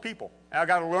 All those people. I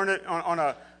got to learn it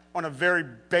on a very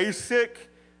basic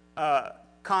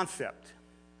concept.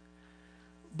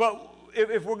 But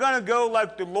if we're going to go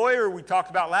like the lawyer we talked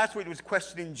about last week who was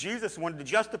questioning Jesus and wanted to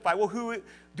justify, well, who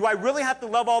do I really have to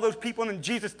love all those people? And then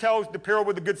Jesus tells the parable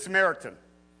of the Good Samaritan.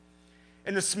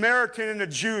 And the Samaritan and the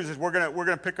Jews, is we're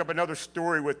gonna pick up another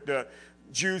story with the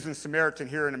Jews and Samaritan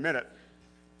here in a minute.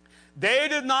 They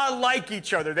did not like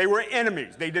each other. They were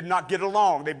enemies. They did not get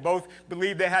along. They both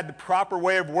believed they had the proper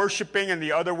way of worshiping and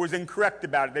the other was incorrect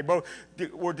about it. They both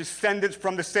were descendants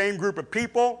from the same group of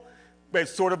people, but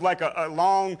it's sort of like a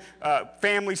long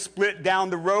family split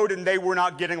down the road, and they were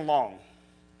not getting along.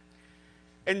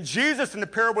 And Jesus in the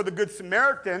parable of the Good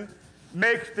Samaritan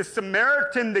makes the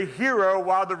Samaritan the hero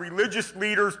while the religious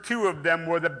leaders, 2 of them,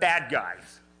 were the bad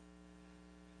guys.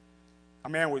 A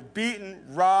man was beaten,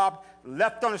 robbed,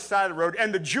 left on the side of the road,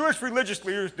 and the Jewish religious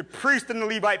leaders, the priest and the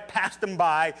Levite, passed him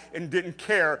by and didn't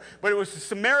care. But it was the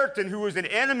Samaritan, who was an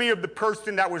enemy of the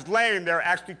person that was laying there,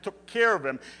 actually took care of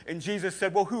him. And Jesus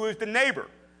said, well, who is the neighbor?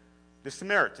 The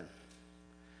Samaritan.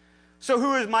 So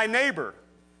who is my neighbor?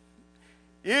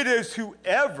 It is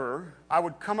whoever I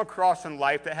would come across in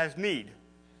life that has need.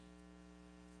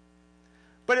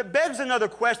 But it begs another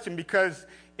question, because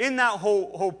in that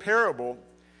whole parable,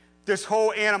 this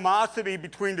whole animosity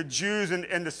between the Jews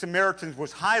and the Samaritans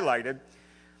was highlighted.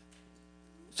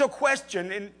 So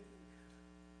question, and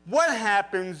what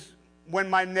happens when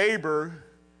my neighbor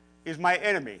is my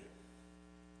enemy?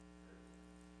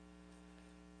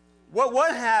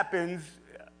 What happens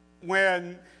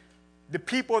when the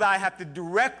people that I have to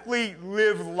directly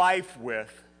live life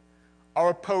with are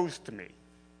opposed to me?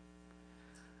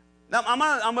 Now, I'm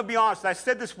gonna be honest. I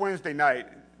said this Wednesday night.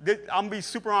 I'm going to be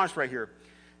super honest right here.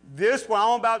 This, what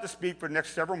I'm about to speak for the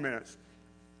next several minutes,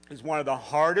 is one of the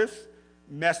hardest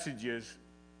messages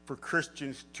for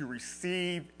Christians to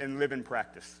receive and live in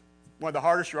practice. One of the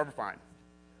hardest you'll ever find.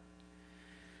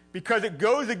 Because it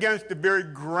goes against the very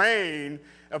grain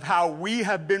of how we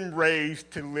have been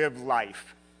raised to live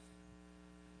life.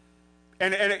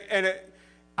 And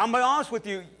I'm going to be honest with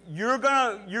you,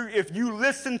 if you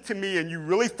listen to me and you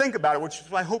really think about it, which is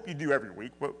what I hope you do every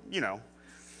week, but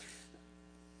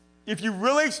if you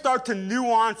really start to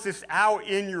nuance this out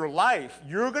in your life,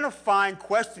 you're going to find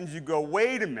questions. You go,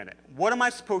 wait a minute, what am I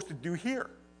supposed to do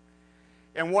here?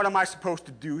 And what am I supposed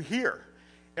to do here?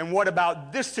 And what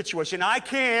about this situation? I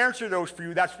can't answer those for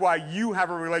you. That's why you have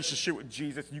a relationship with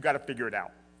Jesus. You got to figure it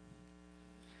out.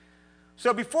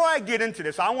 So before I get into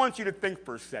this, I want you to think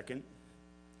for a second.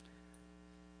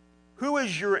 Who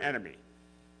is your enemy?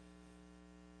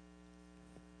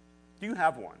 Do you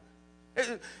have one?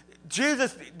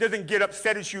 Jesus doesn't get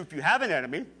upset at you if you have an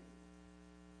enemy.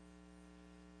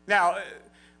 Now,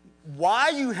 why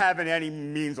you have an enemy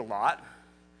means a lot.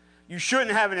 You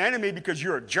shouldn't have an enemy because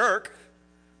you're a jerk.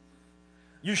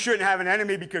 You shouldn't have an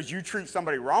enemy because you treat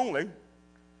somebody wrongly.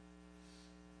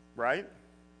 Right?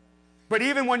 But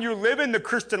even when you're living the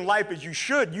Christian life as you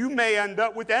should, you may end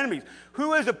up with enemies.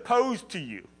 Who is opposed to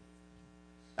you?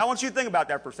 I want you to think about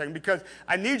that for a second, because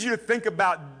I need you to think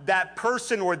about that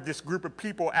person or this group of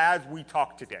people as we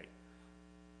talk today.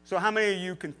 So how many of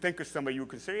you can think of somebody you would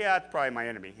consider, yeah, that's probably my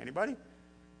enemy? Anybody?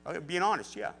 Being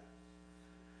honest, yeah.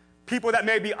 People that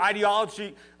may be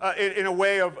ideology in a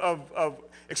way of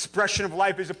expression of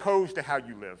life is opposed to how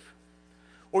you live.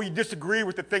 Or you disagree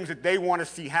with the things that they want to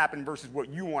see happen versus what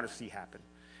you want to see happen.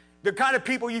 The kind of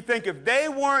people you think if they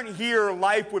weren't here,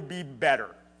 life would be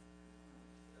better.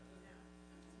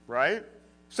 Right?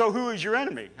 So who is your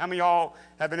enemy? How many of y'all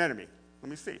have an enemy? Let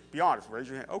me see. Be honest. Raise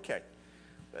your hand. Okay.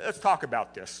 Let's talk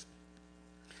about this.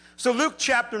 So Luke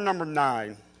chapter number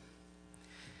 9.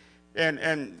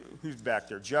 And who's back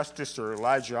there? Justice or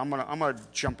Elijah? I'm gonna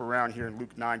jump around here in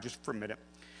Luke 9 just for a minute.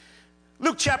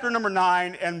 Luke chapter number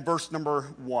 9 and verse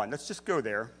number 1. Let's just go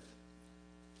there.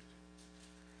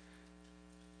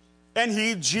 And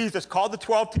he, Jesus, called the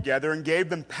 12 together and gave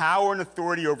them power and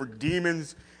authority over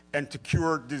demons and to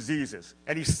cure diseases.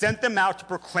 And he sent them out to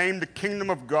proclaim the kingdom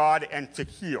of God and to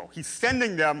heal. He's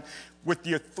sending them with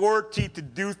the authority to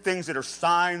do things that are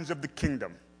signs of the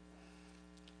kingdom.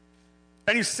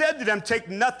 And he said to them, take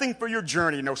nothing for your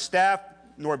journey, no staff,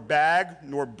 nor bag,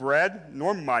 nor bread,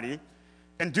 nor money,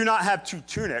 and do not have 2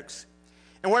 tunics.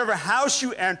 And whatever house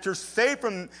you enter, stay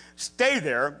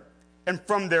there, and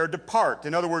from there depart.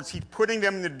 In other words, he's putting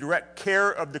them in the direct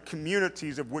care of the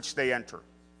communities of which they enter.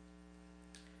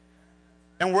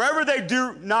 And wherever they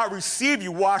do not receive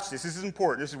you, watch this. This is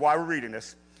important. This is why we're reading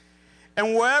this.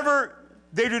 And wherever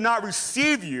they do not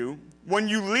receive you, when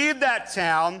you leave that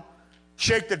town,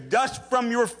 shake the dust from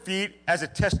your feet as a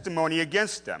testimony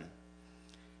against them.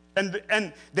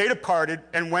 And they departed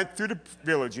and went through the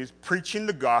villages, preaching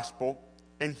the gospel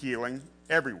and healing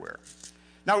everywhere.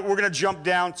 Now we're going to jump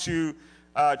down to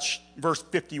verse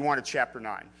 51 of chapter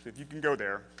 9. So if you can go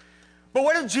there. But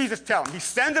what did Jesus tell them? He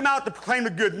sends them out to proclaim the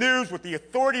good news with the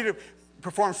authority to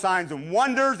perform signs and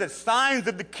wonders, as signs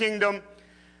of the kingdom,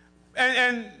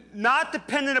 and not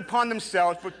dependent upon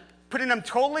themselves, but putting them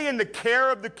totally in the care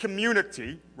of the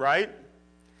community, right?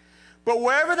 But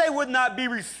wherever they would not be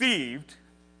received,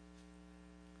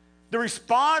 the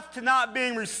response to not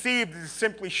being received is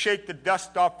simply shake the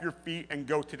dust off your feet and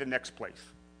go to the next place.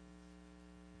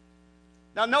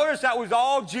 Now notice that was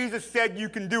all Jesus said you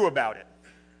can do about it.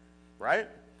 Right?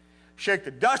 Shake the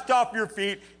dust off your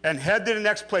feet and head to the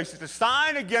next place. It's a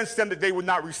sign against them that they would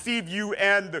not receive you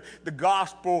and the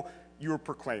gospel you are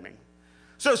proclaiming.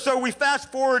 So we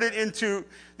fast forwarded into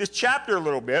this chapter a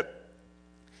little bit.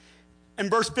 In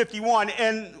verse 51,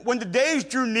 and when the days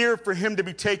drew near for him to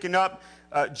be taken up,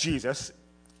 Jesus,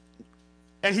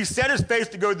 and he set his face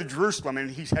to go to Jerusalem, and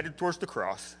he's headed towards the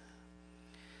cross.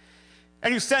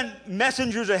 And he sent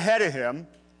messengers ahead of him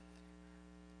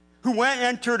who went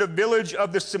and entered a village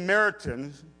of the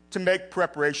Samaritans to make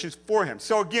preparations for him.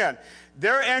 So again,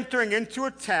 they're entering into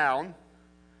a town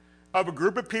of a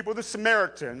group of people, the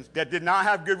Samaritans, that did not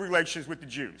have good relations with the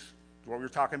Jews, what we were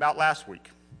talking about last week.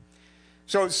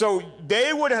 So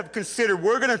they would have considered,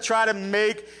 we're going to try to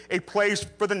make a place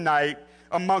for the night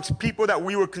amongst people that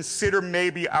we would consider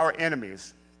maybe our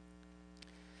enemies.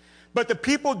 But the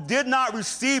people did not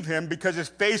receive him because his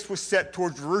face was set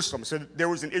towards Jerusalem. So there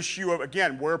was an issue of,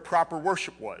 again, where proper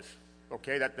worship was.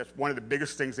 Okay, that's one of the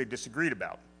biggest things they disagreed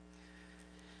about.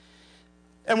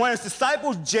 And when his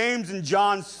disciples James and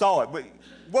John saw it,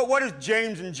 what is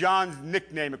James and John's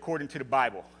nickname according to the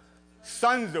Bible?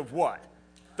 Sons of what?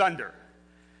 Thunder.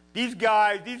 These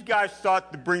guys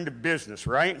sought to bring the business,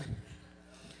 right?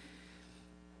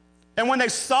 And when they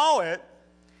saw it,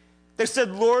 they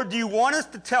said, Lord, do you want us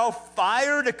to tell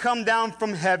fire to come down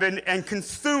from heaven and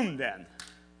consume them?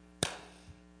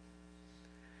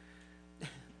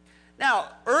 Now,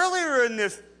 earlier in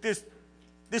this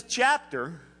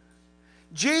chapter,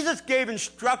 Jesus gave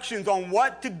instructions on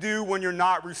what to do when you're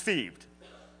not received.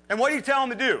 And what did he tell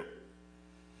them to do?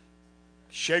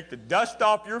 Shake the dust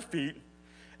off your feet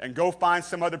and go find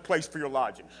some other place for your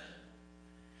lodging.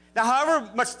 Now, however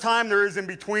much time there is in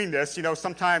between this,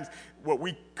 sometimes what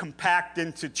we compact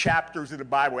into chapters of the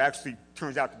Bible actually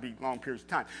turns out to be long periods of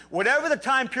time. Whatever the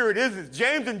time period is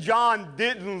James and John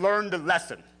didn't learn the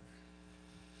lesson.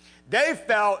 They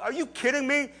felt, are you kidding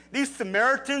me? These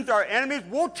Samaritans are enemies.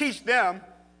 We'll teach them.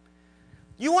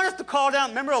 You want us to call down,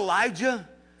 remember Elijah?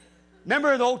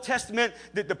 Remember in the Old Testament,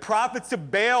 the prophets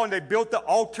of Baal, and they built the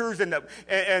altars,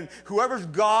 and whoever's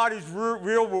God is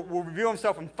real will reveal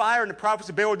himself in fire, and the prophets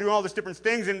of Baal were doing all these different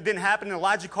things, and it didn't happen, and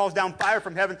Elijah calls down fire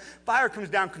from heaven. Fire comes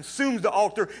down, consumes the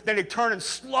altar, then they turn and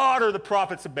slaughter the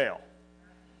prophets of Baal.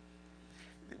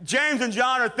 James and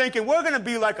John are thinking, we're going to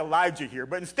be like Elijah here,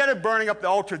 but instead of burning up the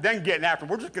altar, then getting after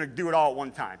them, we're just going to do it all at one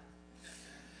time.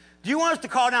 Do you want us to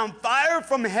call down fire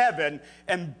from heaven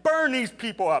and burn these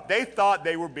people up? They thought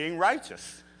they were being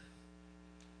righteous.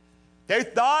 They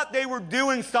thought they were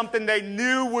doing something they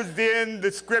knew was in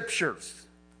the scriptures.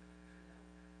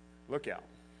 Look out.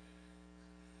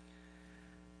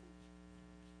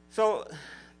 So,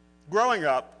 growing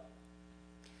up,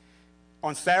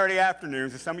 on Saturday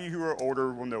afternoons, and some of you who are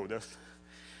older will know this,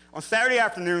 on Saturday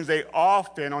afternoons, they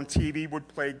often on TV would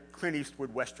play Clint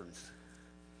Eastwood westerns.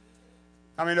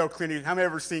 How many know Clint Eastwood? How many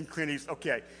ever seen Clint Eastwood?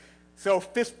 Okay, so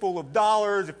Fistful of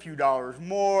Dollars, A Few Dollars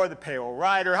More, The Pale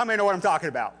Rider. How many know what I'm talking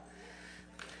about?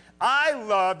 I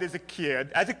loved as a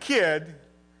kid,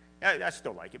 I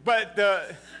still like it, but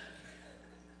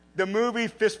the movie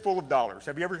Fistful of Dollars.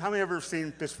 How many ever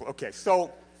seen Fistful? Okay,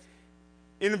 so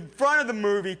in front of the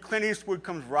movie, Clint Eastwood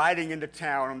comes riding into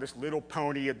town on this little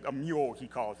pony, a mule, he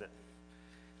calls it.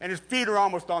 And his feet are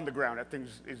almost on the ground. That thing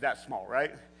is that small,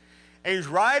 right? And he's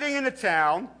riding into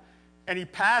town, and he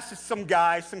passes some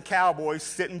guys, some cowboys,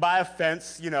 sitting by a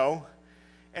fence,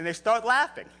 and they start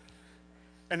laughing.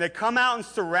 And they come out and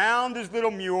surround his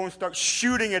little mule and start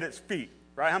shooting at its feet,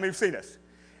 right? How many have seen this?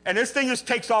 And this thing just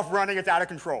takes off running. It's out of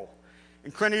control.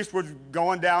 And Clint Eastwood's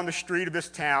going down the street of this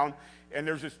town, and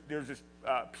there's this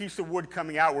piece of wood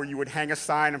coming out where you would hang a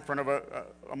sign in front of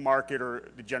a market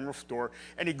or the general store.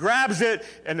 And he grabs it,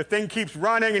 and the thing keeps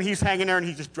running, and he's hanging there, and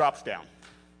he just drops down.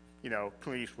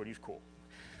 Clint Eastwood, he's cool.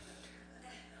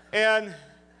 And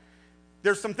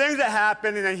there's some things that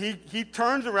happen, and then he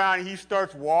turns around, and he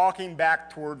starts walking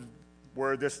back towards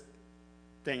where this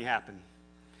thing happened.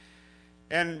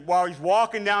 And while he's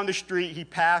walking down the street, he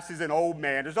passes an old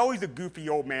man. There's always a goofy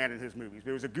old man in his movies.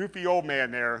 There was a goofy old man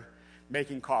there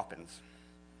making coffins.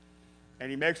 And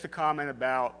he makes a comment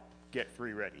about get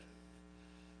free ready.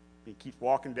 He keeps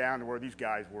walking down to where these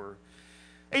guys were.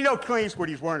 And Clint Eastwood,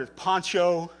 he's wearing his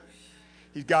poncho.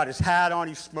 He's got his hat on.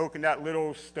 He's smoking that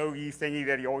little stogie thingy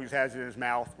that he always has in his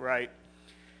mouth, right?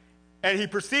 And he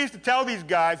proceeds to tell these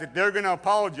guys that they're going to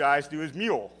apologize to his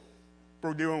mule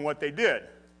for doing what they did.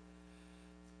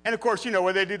 And, of course,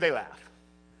 what they do? They laugh.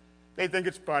 They think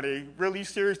it's funny. Really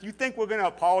serious? You think we're going to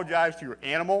apologize to your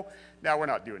animal? No, we're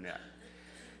not doing that.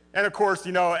 And, of course,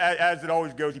 as it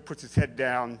always goes, he puts his head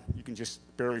down. You can just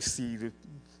barely see the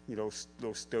little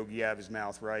stogie out of his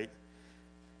mouth, right?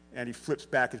 And he flips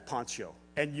back his poncho.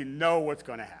 And you know what's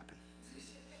going to happen,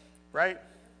 right?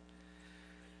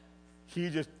 He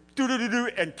just do-do-do-do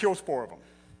and kills 4 of them.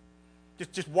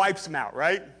 just wipes him out,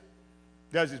 right?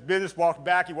 Does his business, walks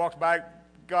back, he walks by,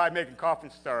 guy making coffee,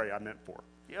 sorry, I meant for.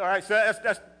 All right, so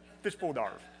that's fistful of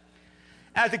dollars.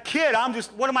 As a kid,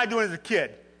 what am I doing as a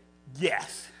kid?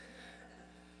 Yes.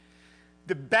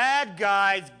 The bad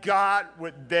guys got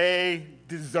what they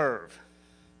deserve.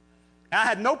 And I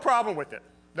had no problem with it.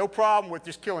 No problem with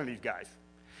just killing these guys.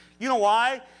 You know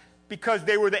why? Because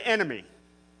they were the enemy.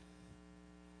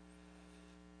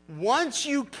 Once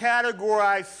you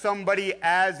categorize somebody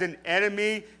as an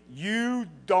enemy, you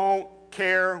don't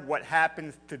care what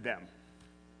happens to them.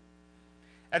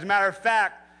 As a matter of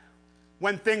fact,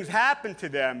 when things happen to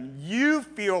them, you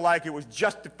feel like it was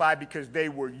justified because they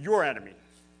were your enemy.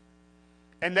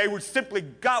 And they would simply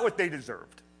got what they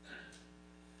deserved.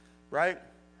 Right?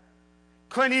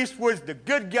 Clint Eastwood's the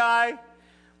good guy,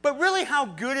 but really how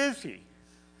good is he?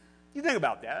 You think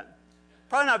about that.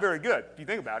 Probably not very good, if you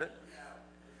think about it.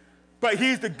 But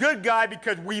he's the good guy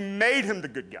because we made him the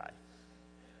good guy.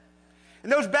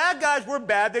 And those bad guys were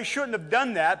bad. They shouldn't have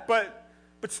done that, but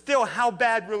still, how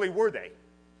bad really were they?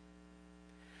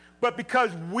 But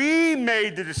because we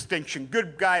made the distinction,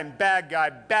 good guy and bad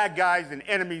guys and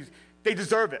enemies, they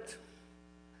deserve it.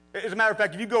 As a matter of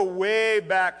fact, if you go way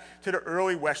back to the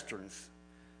early Westerns,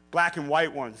 black and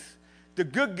white ones, the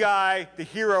good guy, the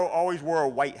hero, always wore a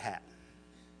white hat.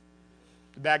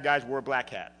 The bad guys wore a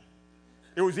black hat.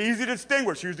 It was easy to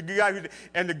distinguish. He was the good guy.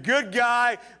 And the good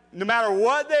guy, no matter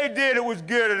what they did, it was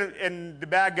good. And the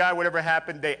bad guy, whatever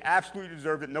happened, they absolutely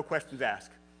deserved it, no questions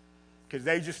asked. Because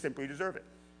they just simply deserve it.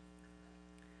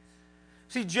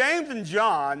 See, James and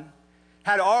John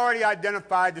had already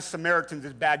identified the Samaritans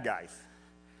as bad guys.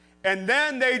 And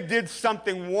then they did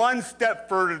something one step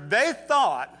further. They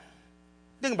thought,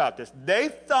 think about this, they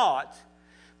thought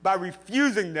by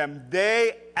refusing them,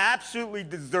 they absolutely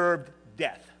deserved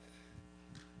death.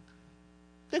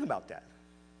 Think about that.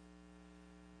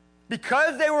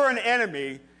 Because they were an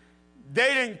enemy,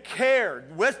 they didn't care.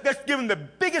 Let's give them the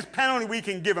biggest penalty we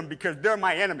can give them because they're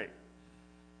my enemy.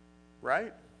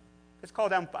 Right? Let's call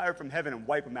down fire from heaven and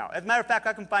wipe them out. As a matter of fact,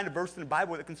 I can find a verse in the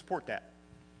Bible that can support that.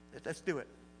 Let's do it.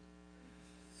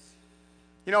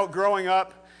 You know, growing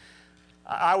up,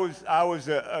 I was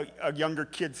a younger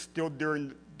kid still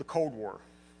during the Cold War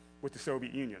with the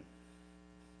Soviet Union.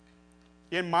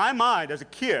 In my mind, as a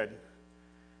kid,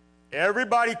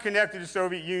 everybody connected to the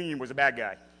Soviet Union was a bad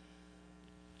guy.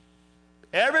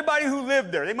 Everybody who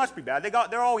lived there, they must be bad.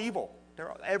 They're all evil.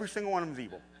 Every single one of them is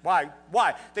evil. Why?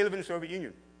 They live in the Soviet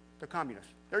Union. They're communists.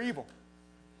 They're evil.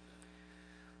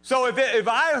 So if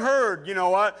I heard, you know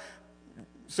what,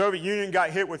 Soviet Union got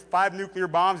hit with 5 nuclear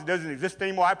bombs, it doesn't exist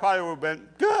anymore, I probably would have been,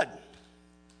 good.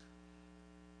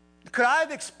 Could I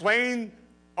have explained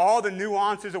all the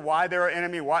nuances of why they're an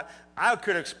enemy? I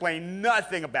could explain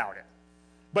nothing about it.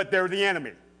 But they're the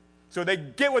enemy. So they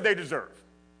get what they deserve.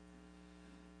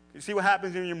 You see what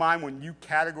happens in your mind when you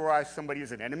categorize somebody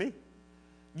as an enemy?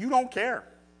 You don't care.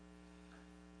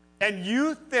 And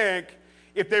you think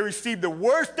if they receive the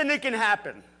worst thing that can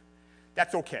happen,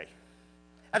 that's okay.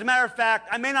 As a matter of fact,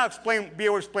 I may not be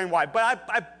able to explain why, but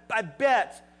I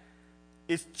bet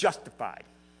it's justified.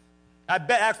 I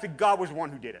bet actually God was the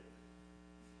one who did it.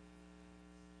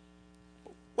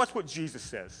 Watch what Jesus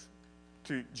says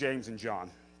to James and John.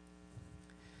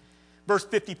 Verse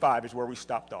 55 is where we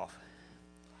stopped off.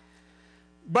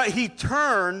 But he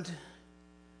turned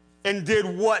and did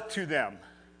what to them?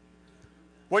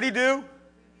 What did he do?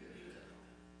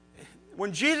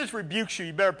 When Jesus rebukes you,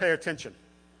 you better pay attention.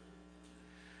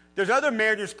 There's other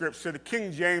manuscripts, so the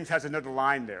King James has another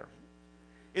line there.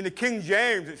 In the King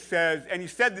James, it says, and he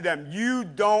said to them, you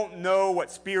don't know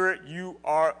what spirit you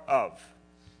are of.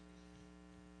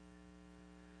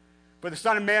 For the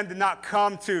Son of Man did not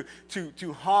come to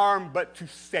harm, but to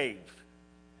save.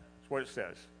 That's what it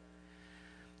says.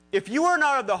 If you are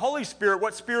not of the Holy Spirit,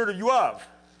 what spirit are you of?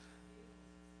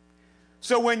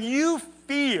 So when you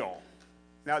feel,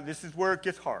 now this is where it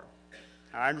gets hard.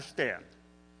 I understand.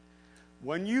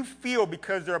 When you feel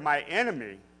because they're my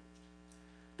enemy,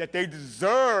 that they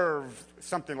deserve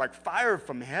something like fire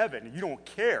from heaven, and you don't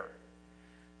care.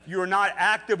 You're not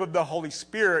active of the Holy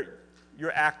Spirit,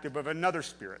 you're active of another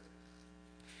spirit.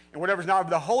 And whatever's not of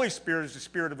the Holy Spirit is the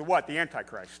spirit of the what? The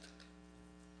Antichrist.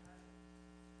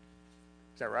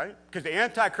 Is that right? Because the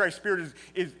Antichrist spirit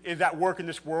is at work in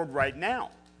this world right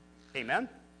now. Amen?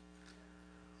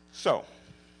 So,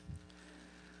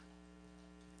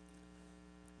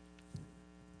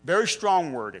 very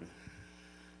strong wording.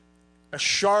 A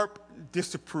sharp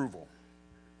disapproval.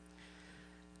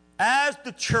 As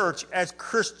the church, as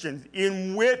Christians,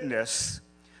 in witness,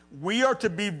 we are to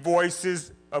be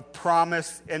voices of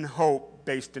promise and hope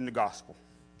based in the gospel.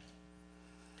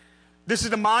 This is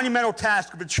the monumental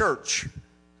task of the church.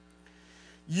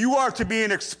 You are to be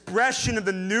an expression of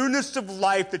the newness of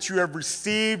life that you have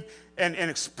received and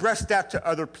express that to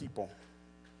other people.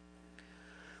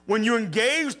 When you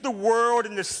engage the world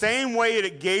in the same way it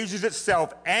engages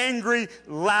itself, angry,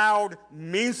 loud,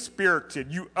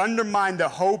 mean-spirited, you undermine the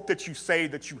hope that you say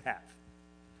that you have.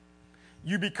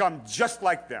 You become just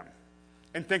like them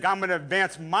and think, I'm going to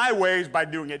advance my ways by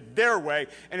doing it their way.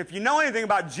 And if you know anything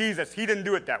about Jesus, he didn't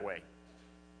do it that way.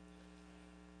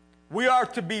 We are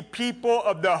to be people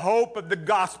of the hope of the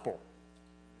gospel.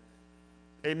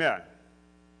 Amen.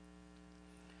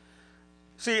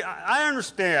 See, I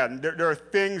understand there are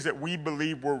things that we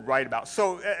believe we're right about.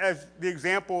 So as the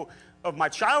example of my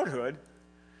childhood,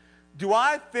 do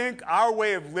I think our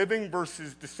way of living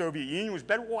versus the Soviet Union was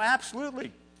better? Well,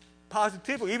 absolutely,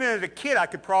 positively. Even as a kid, I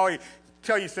could probably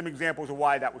tell you some examples of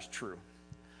why that was true.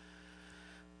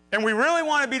 And we really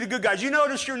want to be the good guys. You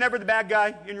notice you're never the bad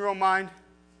guy in your own mind?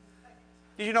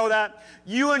 Did you know that?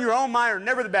 You in your own mind are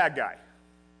never the bad guy.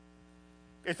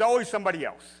 It's always somebody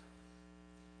else.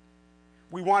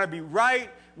 We want to be right.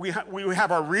 We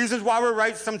have our reasons why we're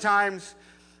right sometimes.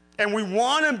 And we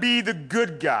want to be the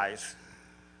good guys.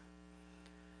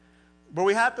 But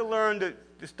we have to learn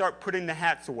to start putting the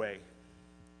hats away.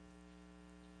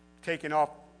 Taking off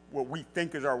what we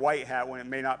think is our white hat when it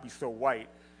may not be so white.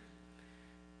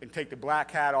 And take the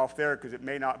black hat off there because it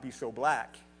may not be so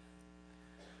black.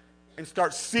 And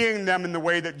start seeing them in the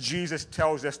way that Jesus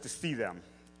tells us to see them.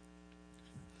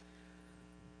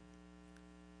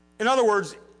 In other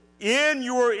words, in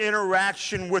your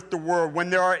interaction with the world,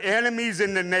 when there are enemies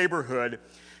in the neighborhood,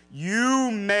 you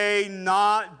may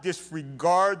not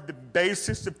disregard the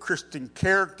basis of Christian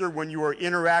character when you are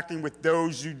interacting with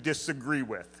those you disagree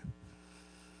with.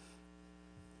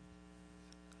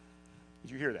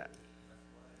 Did you hear that?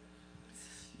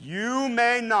 You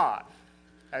may not,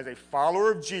 as a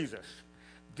follower of Jesus,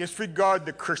 disregard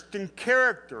the Christian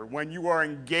character when you are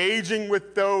engaging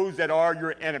with those that are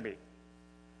your enemy.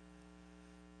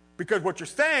 Because what you're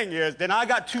saying is, then I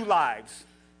got two lives.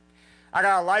 I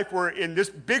got a life where in this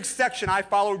big section I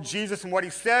follow Jesus and what he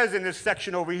says, in this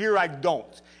section over here I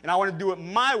don't. And I want to do it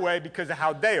my way because of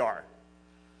how they are.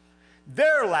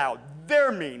 They're loud,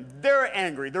 they're mean, they're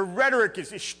angry, their rhetoric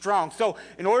is strong. So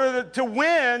in order to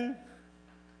win,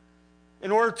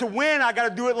 I got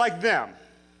to do it like them.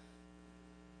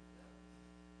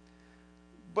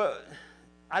 But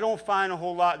I don't find a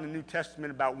whole lot in the New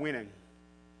Testament about winning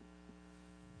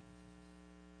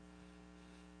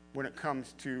when it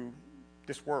comes to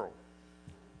this world.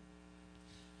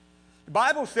 The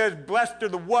Bible says, blessed are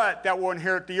the what that will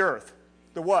inherit the earth?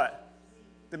 The what?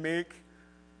 The meek.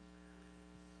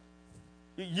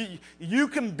 You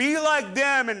can be like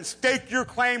them and stake your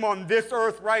claim on this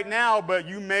earth right now, but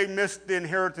you may miss the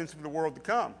inheritance of the world to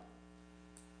come.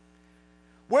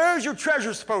 Where's your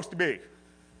treasure supposed to be?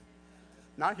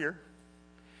 Not here.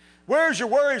 Where's your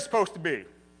worry supposed to be?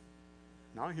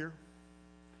 Not here.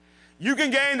 You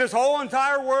can gain this whole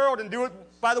entire world and do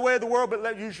it by the way of the world,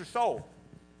 but use your soul.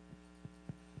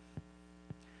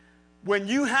 When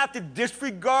you have to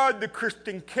disregard the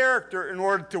Christian character in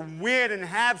order to win and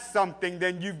have something,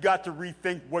 then you've got to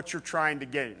rethink what you're trying to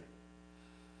gain.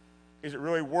 Is it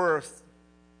really worth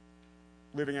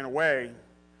living in a way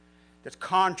that's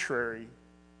contrary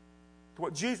to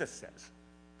what Jesus says?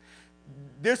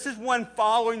 This is when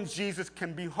following Jesus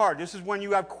can be hard. This is when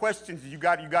you have questions. You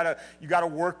got to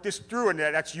work this through, and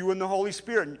that's you and the Holy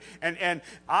Spirit. And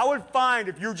I would find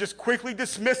if you're just quickly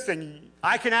dismissing,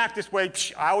 I can act this way,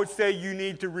 I would say you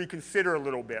need to reconsider a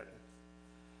little bit.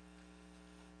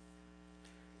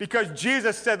 Because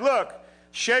Jesus said, look,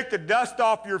 shake the dust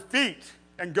off your feet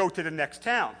and go to the next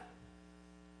town.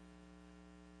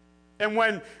 And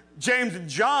when James and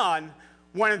John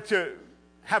wanted to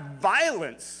have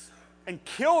violence and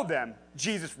kill them,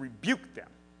 Jesus rebuked them.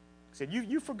 He said,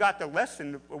 you forgot the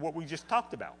lesson of what we just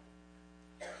talked about.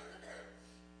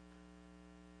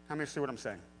 How many see what I'm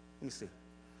saying? Let me see.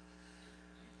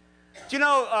 Do you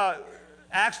know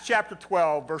Acts chapter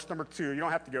 12, verse number 2, you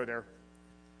don't have to go there,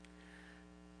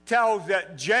 tells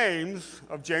that James,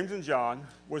 of James and John,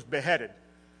 was beheaded.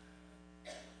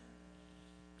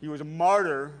 He was a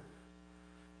martyr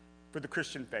for the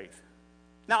Christian faith.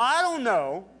 Now, I don't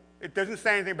know, it doesn't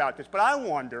say anything about this, but I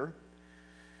wonder,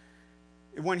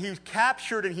 when he's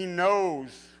captured and he knows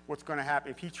what's going to happen,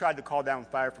 if he tried to call down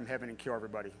fire from heaven and kill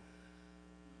everybody.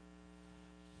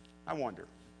 I wonder.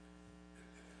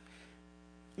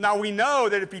 Now, we know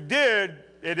that if he did,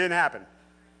 it didn't happen.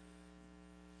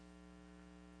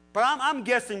 But I'm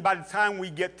guessing by the time we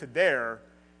get to there,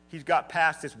 he's got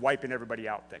past this wiping everybody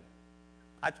out thing.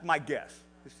 That's my guess.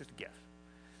 It's just a guess.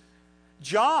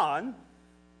 John,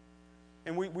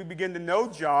 and we begin to know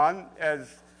John as,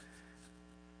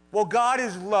 well, God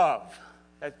is love.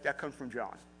 That comes from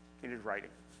John in his writing.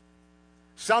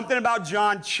 Something about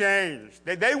John changed.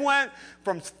 They went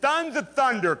from sons of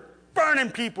thunder,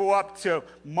 burning people up, to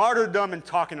martyrdom and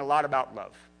talking a lot about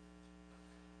love.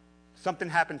 Something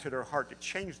happened to their heart that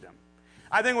changed them.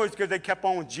 I think it was because they kept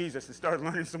on with Jesus and started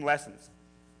learning some lessons.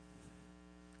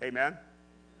 Amen?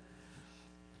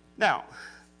 Now,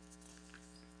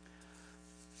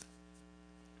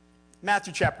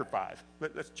 Matthew chapter 5.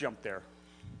 Let's jump there.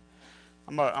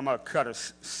 I'm going to cut a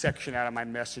section out of my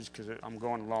message because I'm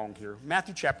going long here.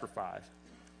 Matthew chapter 5.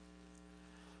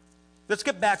 Let's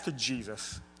get back to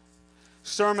Jesus.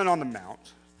 Sermon on the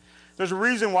Mount. There's a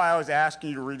reason why I was asking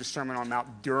you to read the Sermon on the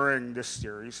Mount during this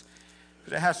series,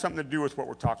 because it has something to do with what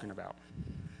we're talking about.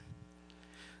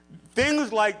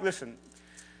 Things like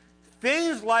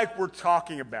we're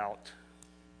talking about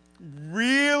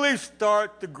really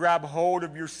start to grab hold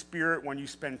of your spirit when you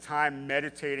spend time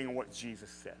meditating on what Jesus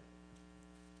said.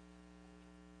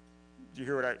 Did you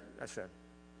hear what I said?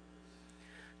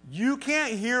 You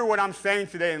can't hear what I'm saying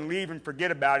today and leave and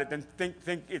forget about it, then think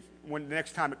when the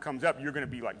next time it comes up, you're going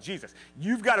to be like Jesus.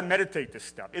 You've got to meditate this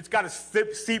stuff. It's got to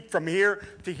seep from here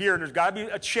to here, and there's got to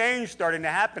be a change starting to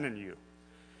happen in you.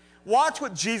 Watch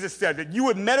what Jesus said, that you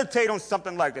would meditate on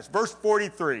something like this. Verse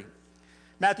 43,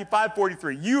 Matthew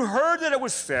 5:43. You heard that it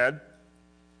was said,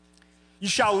 you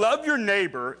shall love your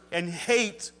neighbor and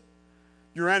hate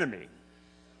your enemy.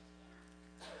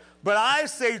 But I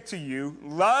say to you,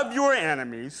 love your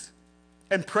enemies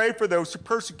and pray for those who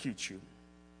persecute you,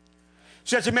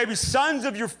 so that you may be sons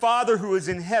of your Father who is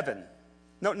in heaven.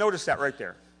 Notice that right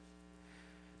there.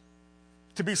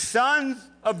 To be sons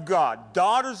of God,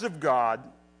 daughters of God,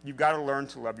 you've got to learn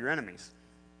to love your enemies.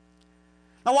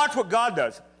 Now watch what God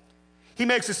does. He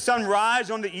makes the sun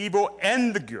rise on the evil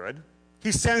and the good.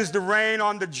 He sends the rain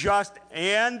on the just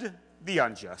and the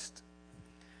unjust.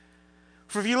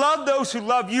 For if you love those who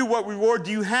love you, what reward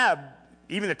do you have?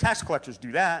 Even the tax collectors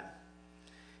do that.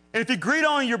 And if you greet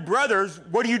only your brothers,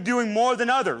 what are you doing more than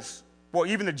others? Well,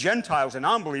 even the Gentiles and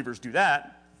unbelievers do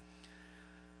that.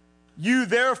 You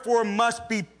therefore must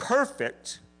be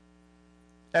perfect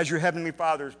as your heavenly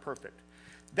Father is perfect.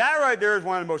 That right there is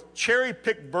one of the most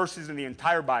cherry-picked verses in the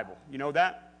entire Bible. You know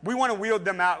that? We want to wield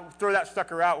them out, throw that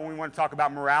sucker out when we want to talk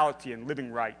about morality and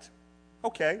living right.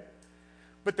 Okay.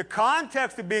 But the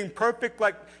context of being perfect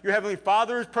like your heavenly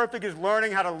Father is perfect is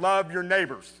learning how to love your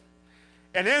neighbors.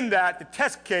 And in that, the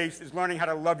test case is learning how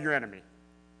to love your enemy.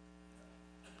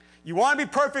 You want to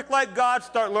be perfect like God,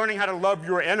 start learning how to love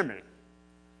your enemy.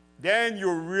 Then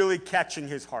you're really catching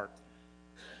his heart.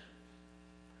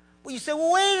 Well, you say,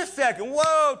 well, wait a second.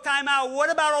 Whoa, time out. What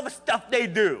about all the stuff they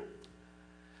do?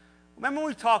 Remember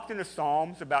we talked in the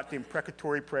Psalms about the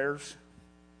imprecatory prayers?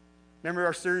 Remember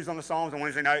our series on the Psalms on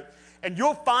Wednesday night? And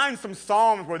you'll find some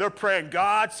Psalms where they're praying,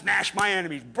 God, smash my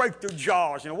enemies, break their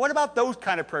jaws. What about those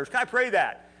kind of prayers? Can I pray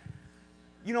that?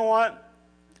 You know what?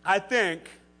 I think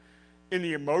in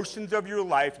the emotions of your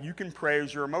life, you can pray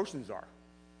as your emotions are.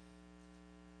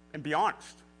 And be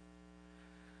honest.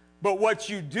 But what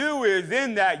you do is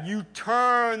in that you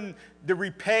turn the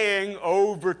repaying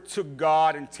over to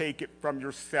God and take it from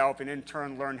yourself, and in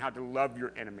turn learn how to love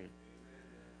your enemy.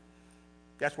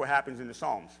 That's what happens in the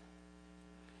Psalms.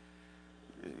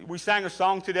 We sang a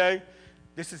song today,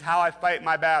 this is how I fight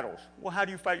my battles. Well, how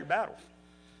do you fight your battles?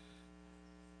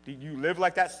 Do you live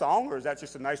like that song, or is that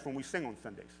just a nice one we sing on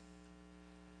Sundays?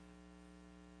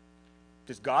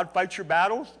 Does God fight your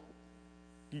battles?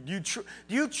 Do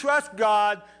you trust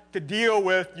God to deal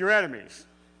with your enemies?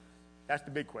 That's the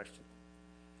big question.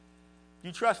 Do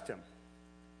you trust him?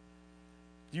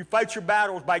 Do you fight your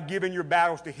battles by giving your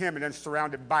battles to him and then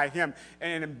surrounded by him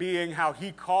and in being how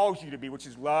he calls you to be, which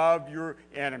is love your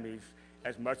enemies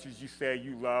as much as you say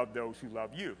you love those who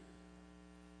love you?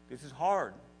 This is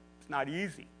hard. It's not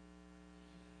easy.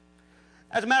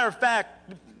 As a matter of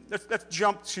fact, let's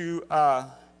jump to,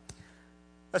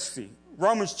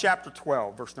 Romans chapter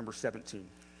 12, verse number 17.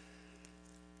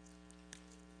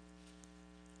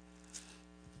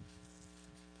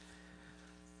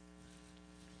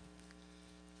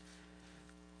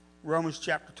 Romans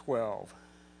chapter 12,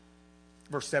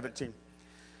 verse 17.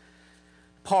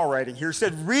 Paul writing here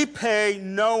said, repay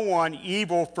no one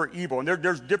evil for evil. And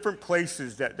there's different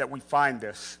places that we find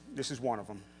this. This is one of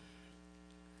them.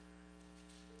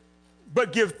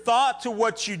 But give thought to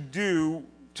what you do,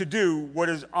 to do what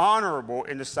is honorable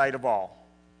in the sight of all.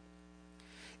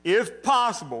 If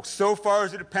possible, so far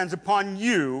as it depends upon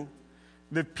you,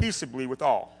 live peaceably with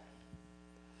all.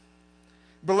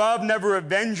 Beloved, never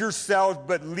avenge yourselves,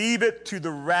 but leave it to the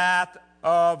wrath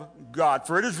of God.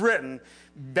 For it is written,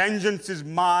 vengeance is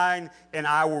mine, and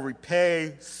I will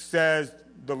repay, says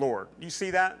the Lord. You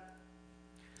see that?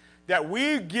 That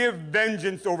we give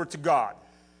vengeance over to God.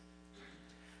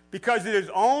 Because it is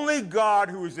only God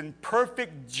who is in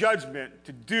perfect judgment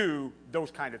to do those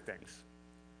kind of things.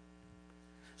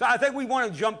 So I think we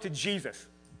want to jump to Jesus.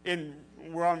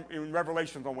 We're in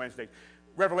Revelations on Wednesday.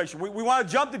 Revelation. We want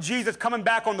to jump to Jesus coming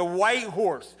back on the white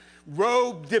horse,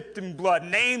 robe dipped in blood,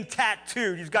 name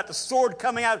tattooed. He's got the sword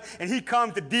coming out, and he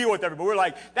comes to deal with everybody. We're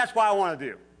like, that's what I want to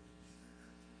do.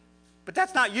 But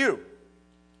that's not you.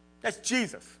 That's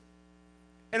Jesus.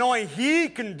 And only he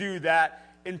can do that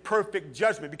in perfect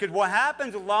judgment. Because what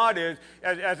happens a lot is,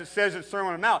 as it says in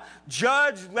Sermon on the Mount,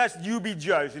 judge lest you be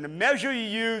judged. And the measure you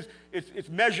use, it's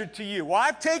measured to you. Well,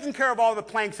 I've taken care of all the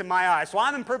planks in my eye, so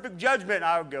I'm in perfect judgment. And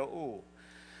I would go, oh,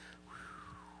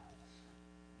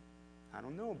 I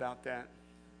don't know about that.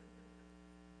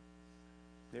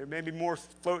 There may be more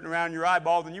floating around your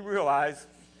eyeball than you realize.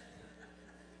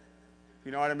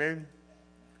 You know what I mean?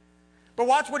 But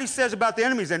watch what he says about the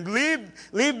enemies. And leave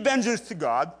vengeance to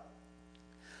God.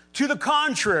 To the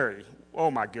contrary,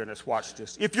 oh my goodness, watch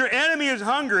this. If your enemy is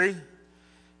hungry,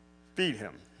 feed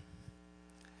him.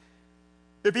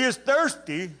 If he is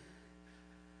thirsty,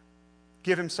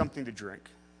 give him something to drink.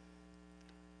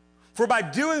 For by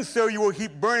doing so, you will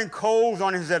heap burning coals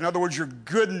on his head. In other words, your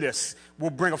goodness will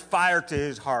bring a fire to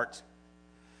his heart.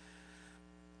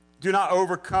 Do not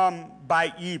overcome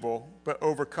by evil, but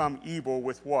overcome evil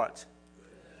with what?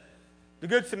 The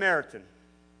Good Samaritan.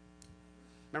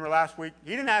 Remember last week?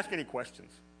 He didn't ask any questions.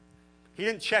 He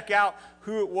didn't check out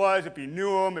who it was, if he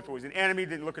knew him, if it was an enemy,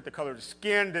 didn't look at the color of the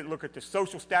skin, didn't look at the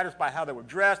social status by how they were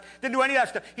dressed, didn't do any of that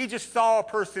stuff. He just saw a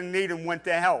person in need and went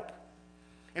to help.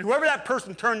 And whoever that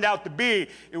person turned out to be,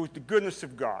 it was the goodness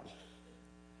of God.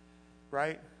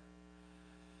 Right?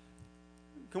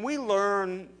 Can we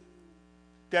learn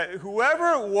that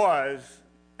whoever it was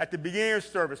at the beginning of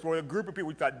service, or a group of people,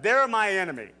 we thought, they're my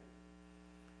enemy.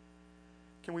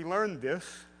 Can we learn this?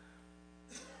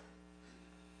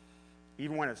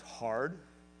 Even when it's hard.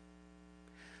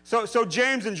 So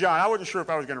James and John, I wasn't sure if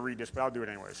I was going to read this, but I'll do it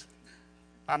anyways.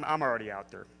 I'm already out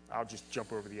there. I'll just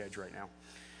jump over the edge right now.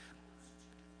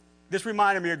 This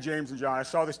reminded me of James and John. I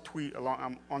saw this tweet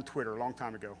on Twitter a long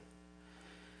time ago.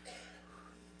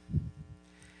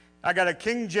 I got a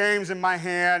King James in my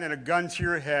hand and a gun to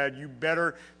your head. You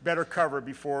better cover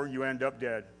before you end up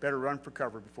dead. Better run for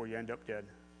cover before you end up dead.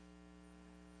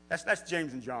 That's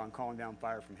James and John calling down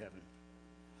fire from heaven.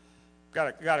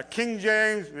 Got a King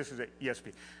James. This is an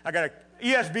ESV. I got an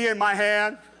ESV in my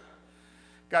hand.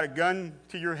 Got a gun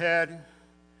to your head.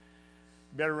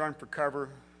 Better run for cover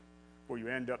before you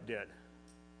end up dead.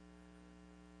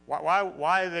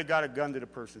 Why have they got a gun to the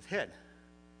person's head?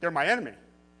 They're my enemy.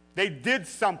 They did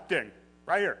something.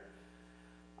 Right here.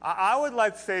 I would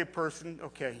like to say to a person,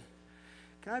 okay,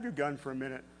 can I have your gun for a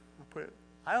minute?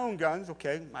 I own guns,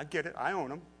 okay, I get it, I own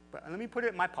them. But let me put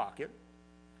it in my pocket.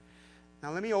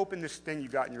 Now let me open this thing you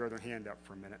got in your other hand up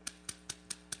for a minute.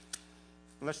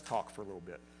 Let's talk for a little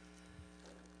bit.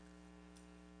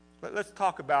 Let's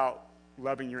talk about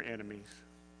loving your enemies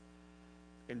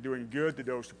and doing good to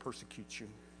those who persecute you.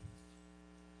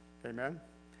 Amen?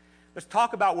 Let's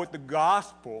talk about what the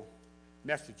gospel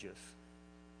message is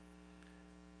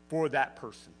for that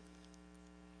person.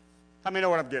 How many know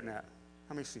what I'm getting at?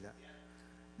 How many see that?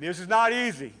 This is not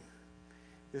easy.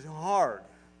 It's hard.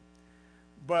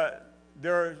 But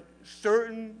there are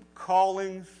certain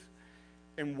callings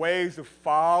and ways of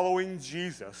following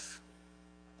Jesus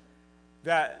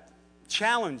that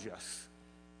challenge us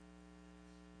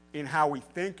in how we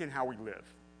think and how we live.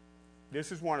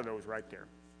 This is one of those right there.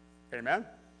 Amen?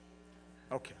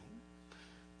 Okay.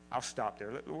 I'll stop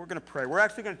there. We're going to pray. We're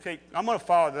actually going to I'm going to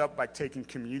follow it up by taking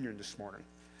communion this morning.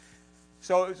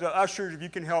 So ushers, if you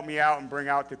can help me out and bring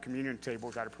out the communion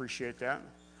tables, I'd appreciate that.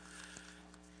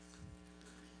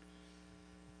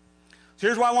 So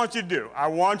here's what I want you to do. I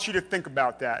want you to think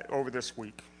about that over this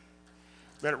week.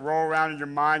 Let it roll around in your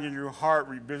mind and your heart.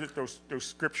 Revisit those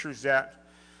scriptures that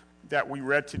we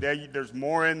read today. There's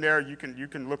more in there. You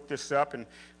can look this up and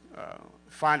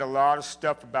find a lot of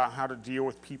stuff about how to deal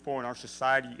with people in our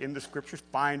society in the scriptures.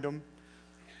 Find them.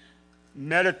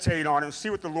 Meditate on it and see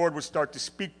what the Lord would start to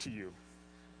speak to you.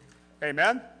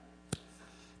 Amen?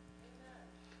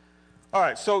 All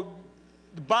right, so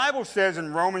the Bible says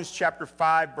in Romans chapter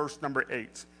 5, verse number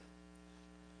 8,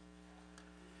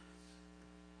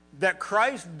 that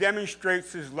Christ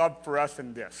demonstrates his love for us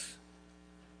in this.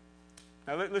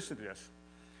 Now listen to this.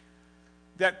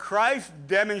 That Christ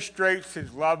demonstrates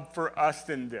his love for us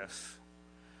in this.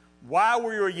 While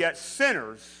we were yet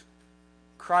sinners,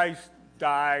 Christ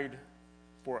died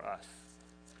for us.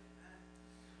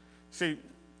 See,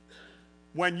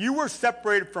 when you were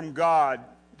separated from God,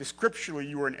 scripturally,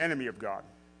 you were an enemy of God.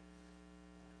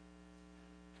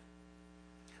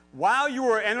 While you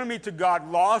were an enemy to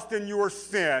God, lost in your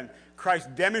sin,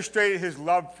 Christ demonstrated his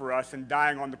love for us in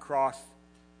dying on the cross.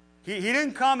 He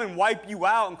didn't come and wipe you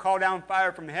out and call down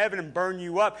fire from heaven and burn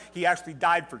you up. He actually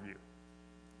died for you.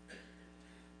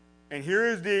 And here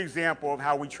is the example of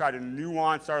how we try to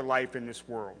nuance our life in this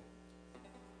world.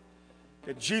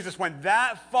 That Jesus went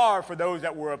that far for those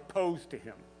that were opposed to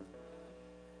him.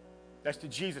 That's the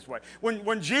Jesus way.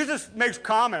 When Jesus makes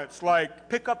comments like,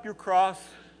 pick up your cross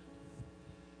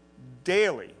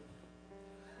daily,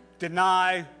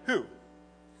 deny who?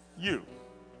 You.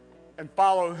 And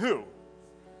follow who?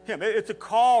 Him. It's a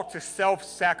call to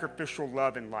self-sacrificial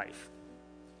love in life.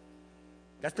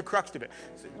 That's the crux of it.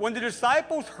 When the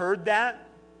disciples heard that,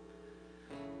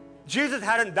 Jesus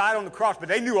hadn't died on the cross, but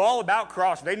they knew all about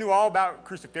cross. They knew all about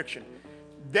crucifixion.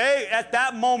 At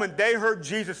that moment, they heard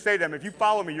Jesus say to them, if you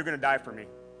follow me, you're going to die for me.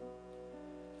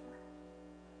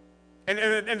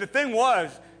 And the thing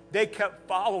was, they kept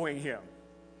following him.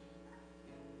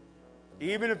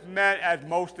 Even if it meant, as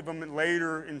most of them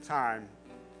later in time,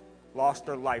 lost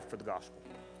their life for the gospel.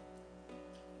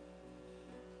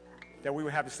 That we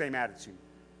would have the same attitude.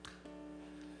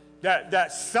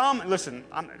 Listen,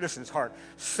 it's hard.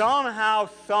 Somehow,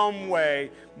 some way,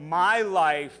 my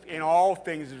life in all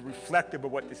things is reflective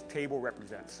of what this table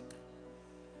represents.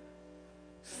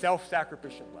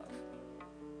 Self-sacrificial love.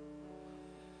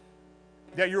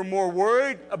 That you're more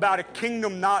worried about a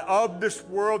kingdom not of this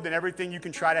world than everything you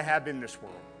can try to have in this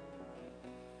world.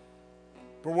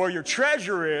 But where your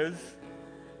treasure is,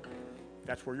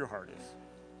 that's where your heart is.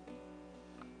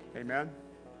 Amen?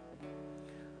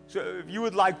 So if you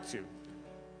would like to,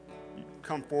 you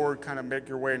come forward, kind of make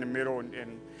your way in the middle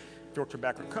and filter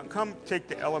back. Come take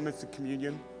the elements of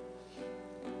communion,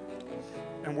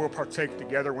 and we'll partake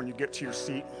together when you get to your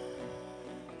seat.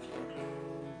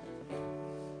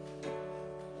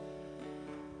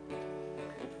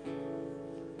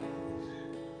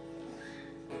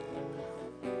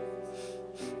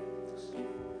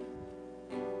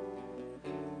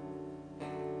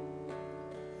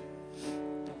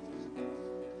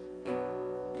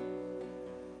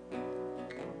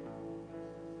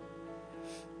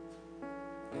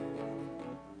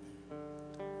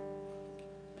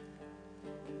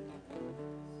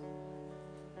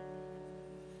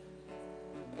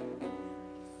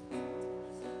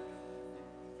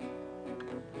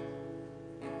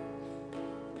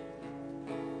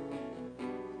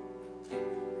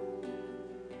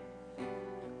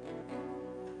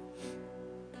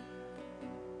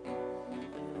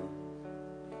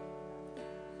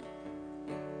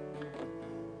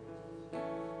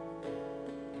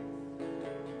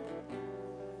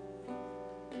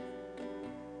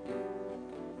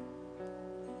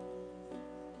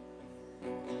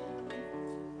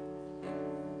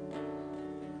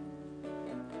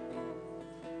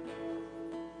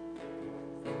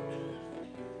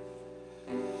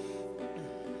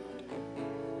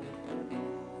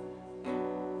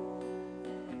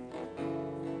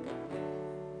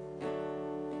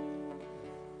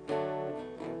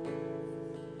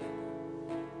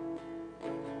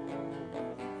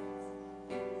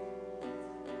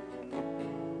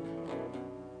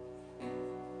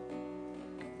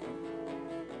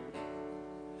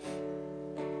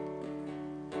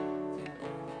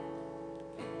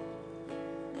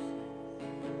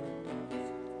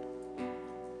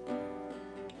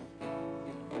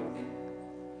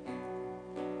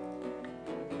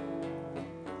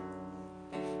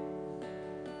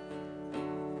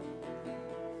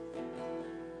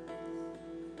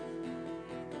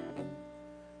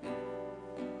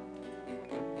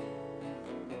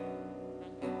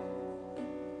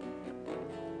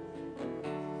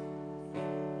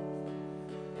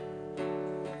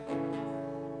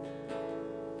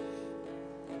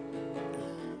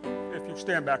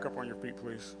 Stand back up on your feet,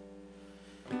 please.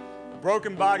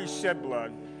 Broken body shed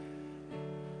blood.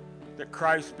 That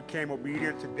Christ became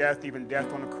obedient to death, even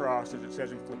death on the cross, as it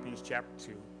says in Philippians chapter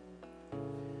 2.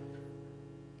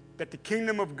 That the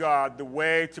kingdom of God, the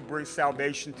way to bring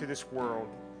salvation to this world,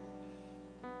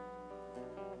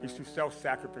 is through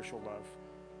self-sacrificial love.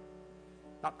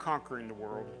 Not conquering the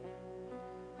world,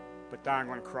 but dying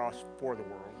on a cross for the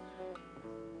world.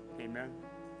 Amen.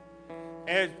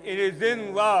 And it is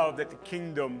in love that the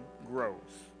kingdom grows.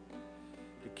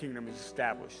 The kingdom is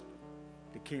established.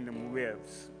 The kingdom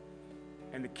lives.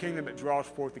 And the kingdom that draws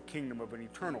forth the kingdom of an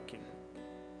eternal kingdom.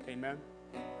 Amen.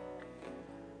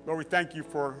 Lord, we thank you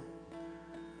for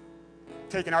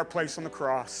taking our place on the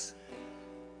cross,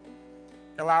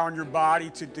 allowing your body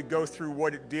to go through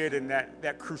what it did in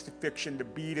that crucifixion, the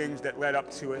beatings that led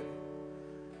up to it,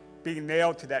 being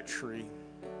nailed to that tree,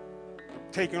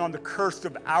 taking on the curse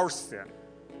of our sin.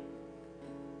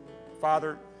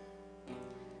 Father,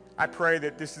 I pray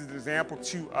that this is an example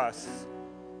to us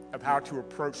of how to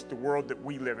approach the world that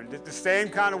we live in. It's the same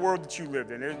kind of world that you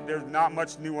lived in. There's not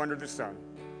much new under the sun.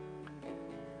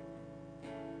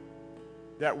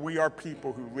 That we are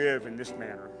people who live in this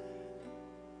manner.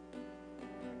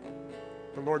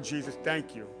 But Lord Jesus,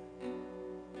 thank you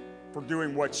for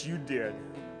doing what you did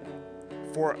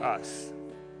for us.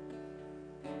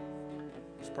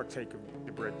 Let's partake of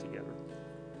the bread together.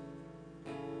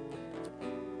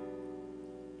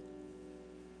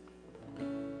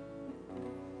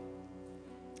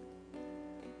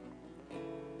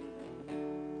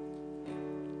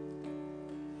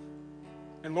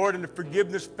 And Lord, in the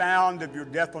forgiveness found of your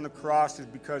death on the cross is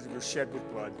because of your shed with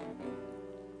blood.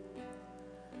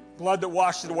 Blood that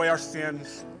washes away our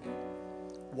sins,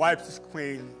 wipes us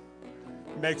clean,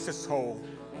 makes us whole,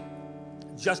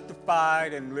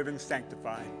 justified and living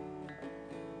sanctified.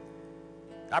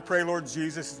 I pray, Lord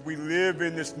Jesus, as we live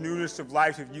in this newness of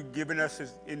life that you've given us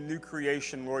in new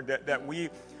creation, Lord, that we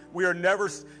are never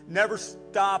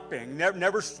stopping,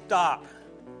 never stop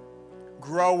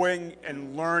growing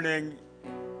and learning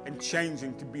and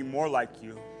changing to be more like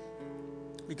you.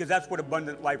 Because that's what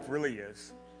abundant life really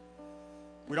is.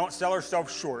 We don't sell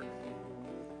ourselves short.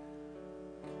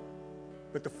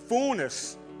 But the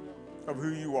fullness of who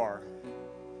you are,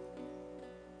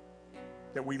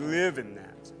 that we live in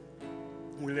that.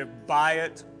 We live by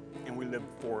it and we live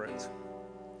for it.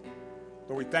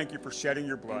 Lord, we thank you for shedding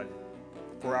your blood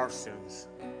for our sins.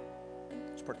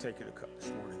 Let's partake of the cup this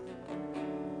morning.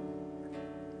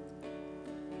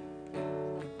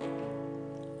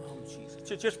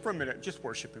 Just for a minute, just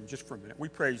worship him, just for a minute. We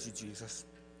praise you, Jesus.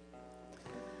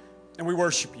 And we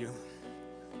worship you.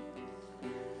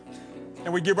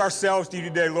 And we give ourselves to you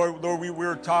today. Lord, we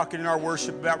were talking in our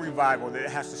worship about revival, that it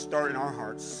has to start in our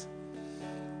hearts.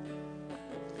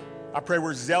 I pray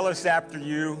we're zealous after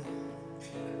you.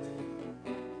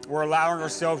 We're allowing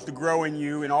ourselves to grow in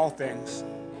you in all things.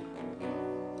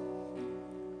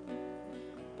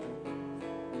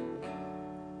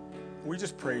 We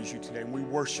just praise you today and we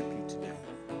worship you today,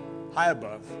 high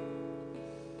above.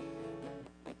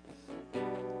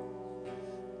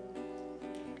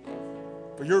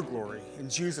 For your glory, in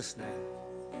Jesus' name.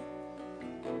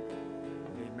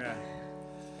 Amen.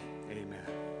 Amen.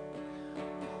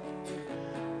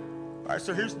 All right,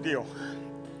 so here's the deal.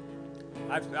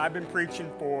 I've been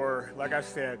preaching for, like I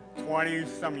said,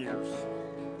 20-some years.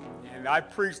 And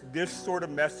I've preached this sort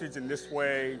of message in this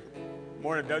way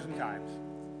more than a dozen times.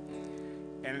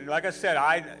 And like I said,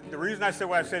 the reason I said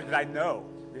what I said is I know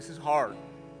this is hard.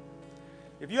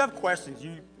 If you have questions,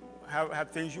 you have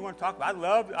things you want to talk about,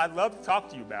 I'd love to talk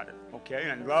to you about it, okay?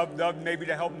 And I'd love maybe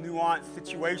to help nuance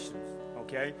situations,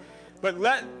 okay? But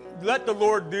let the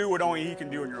Lord do what only he can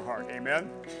do in your heart, amen?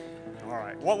 All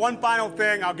right. Well, one final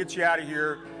thing, I'll get you out of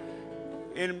here.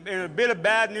 In a bit of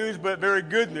bad news, but very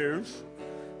good news,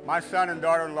 my son and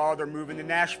daughter-in-law, they're moving to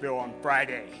Nashville on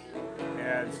Friday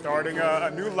and starting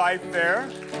a new life there.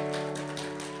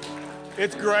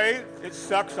 It's great. It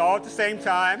sucks all at the same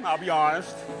time, I'll be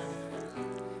honest.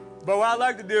 But what I'd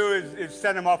like to do is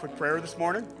send them off with prayer this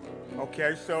morning.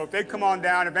 Okay, so if they come on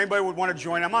down, if anybody would want to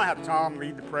join, I'm going to have Tom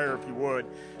lead the prayer if you would.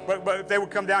 But if they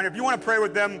would come down, if you want to pray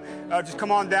with them, just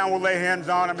come on down. We'll lay hands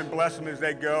on them and bless them as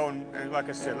they go. And like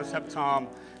I said, let's have Tom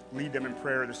lead them in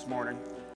prayer this morning.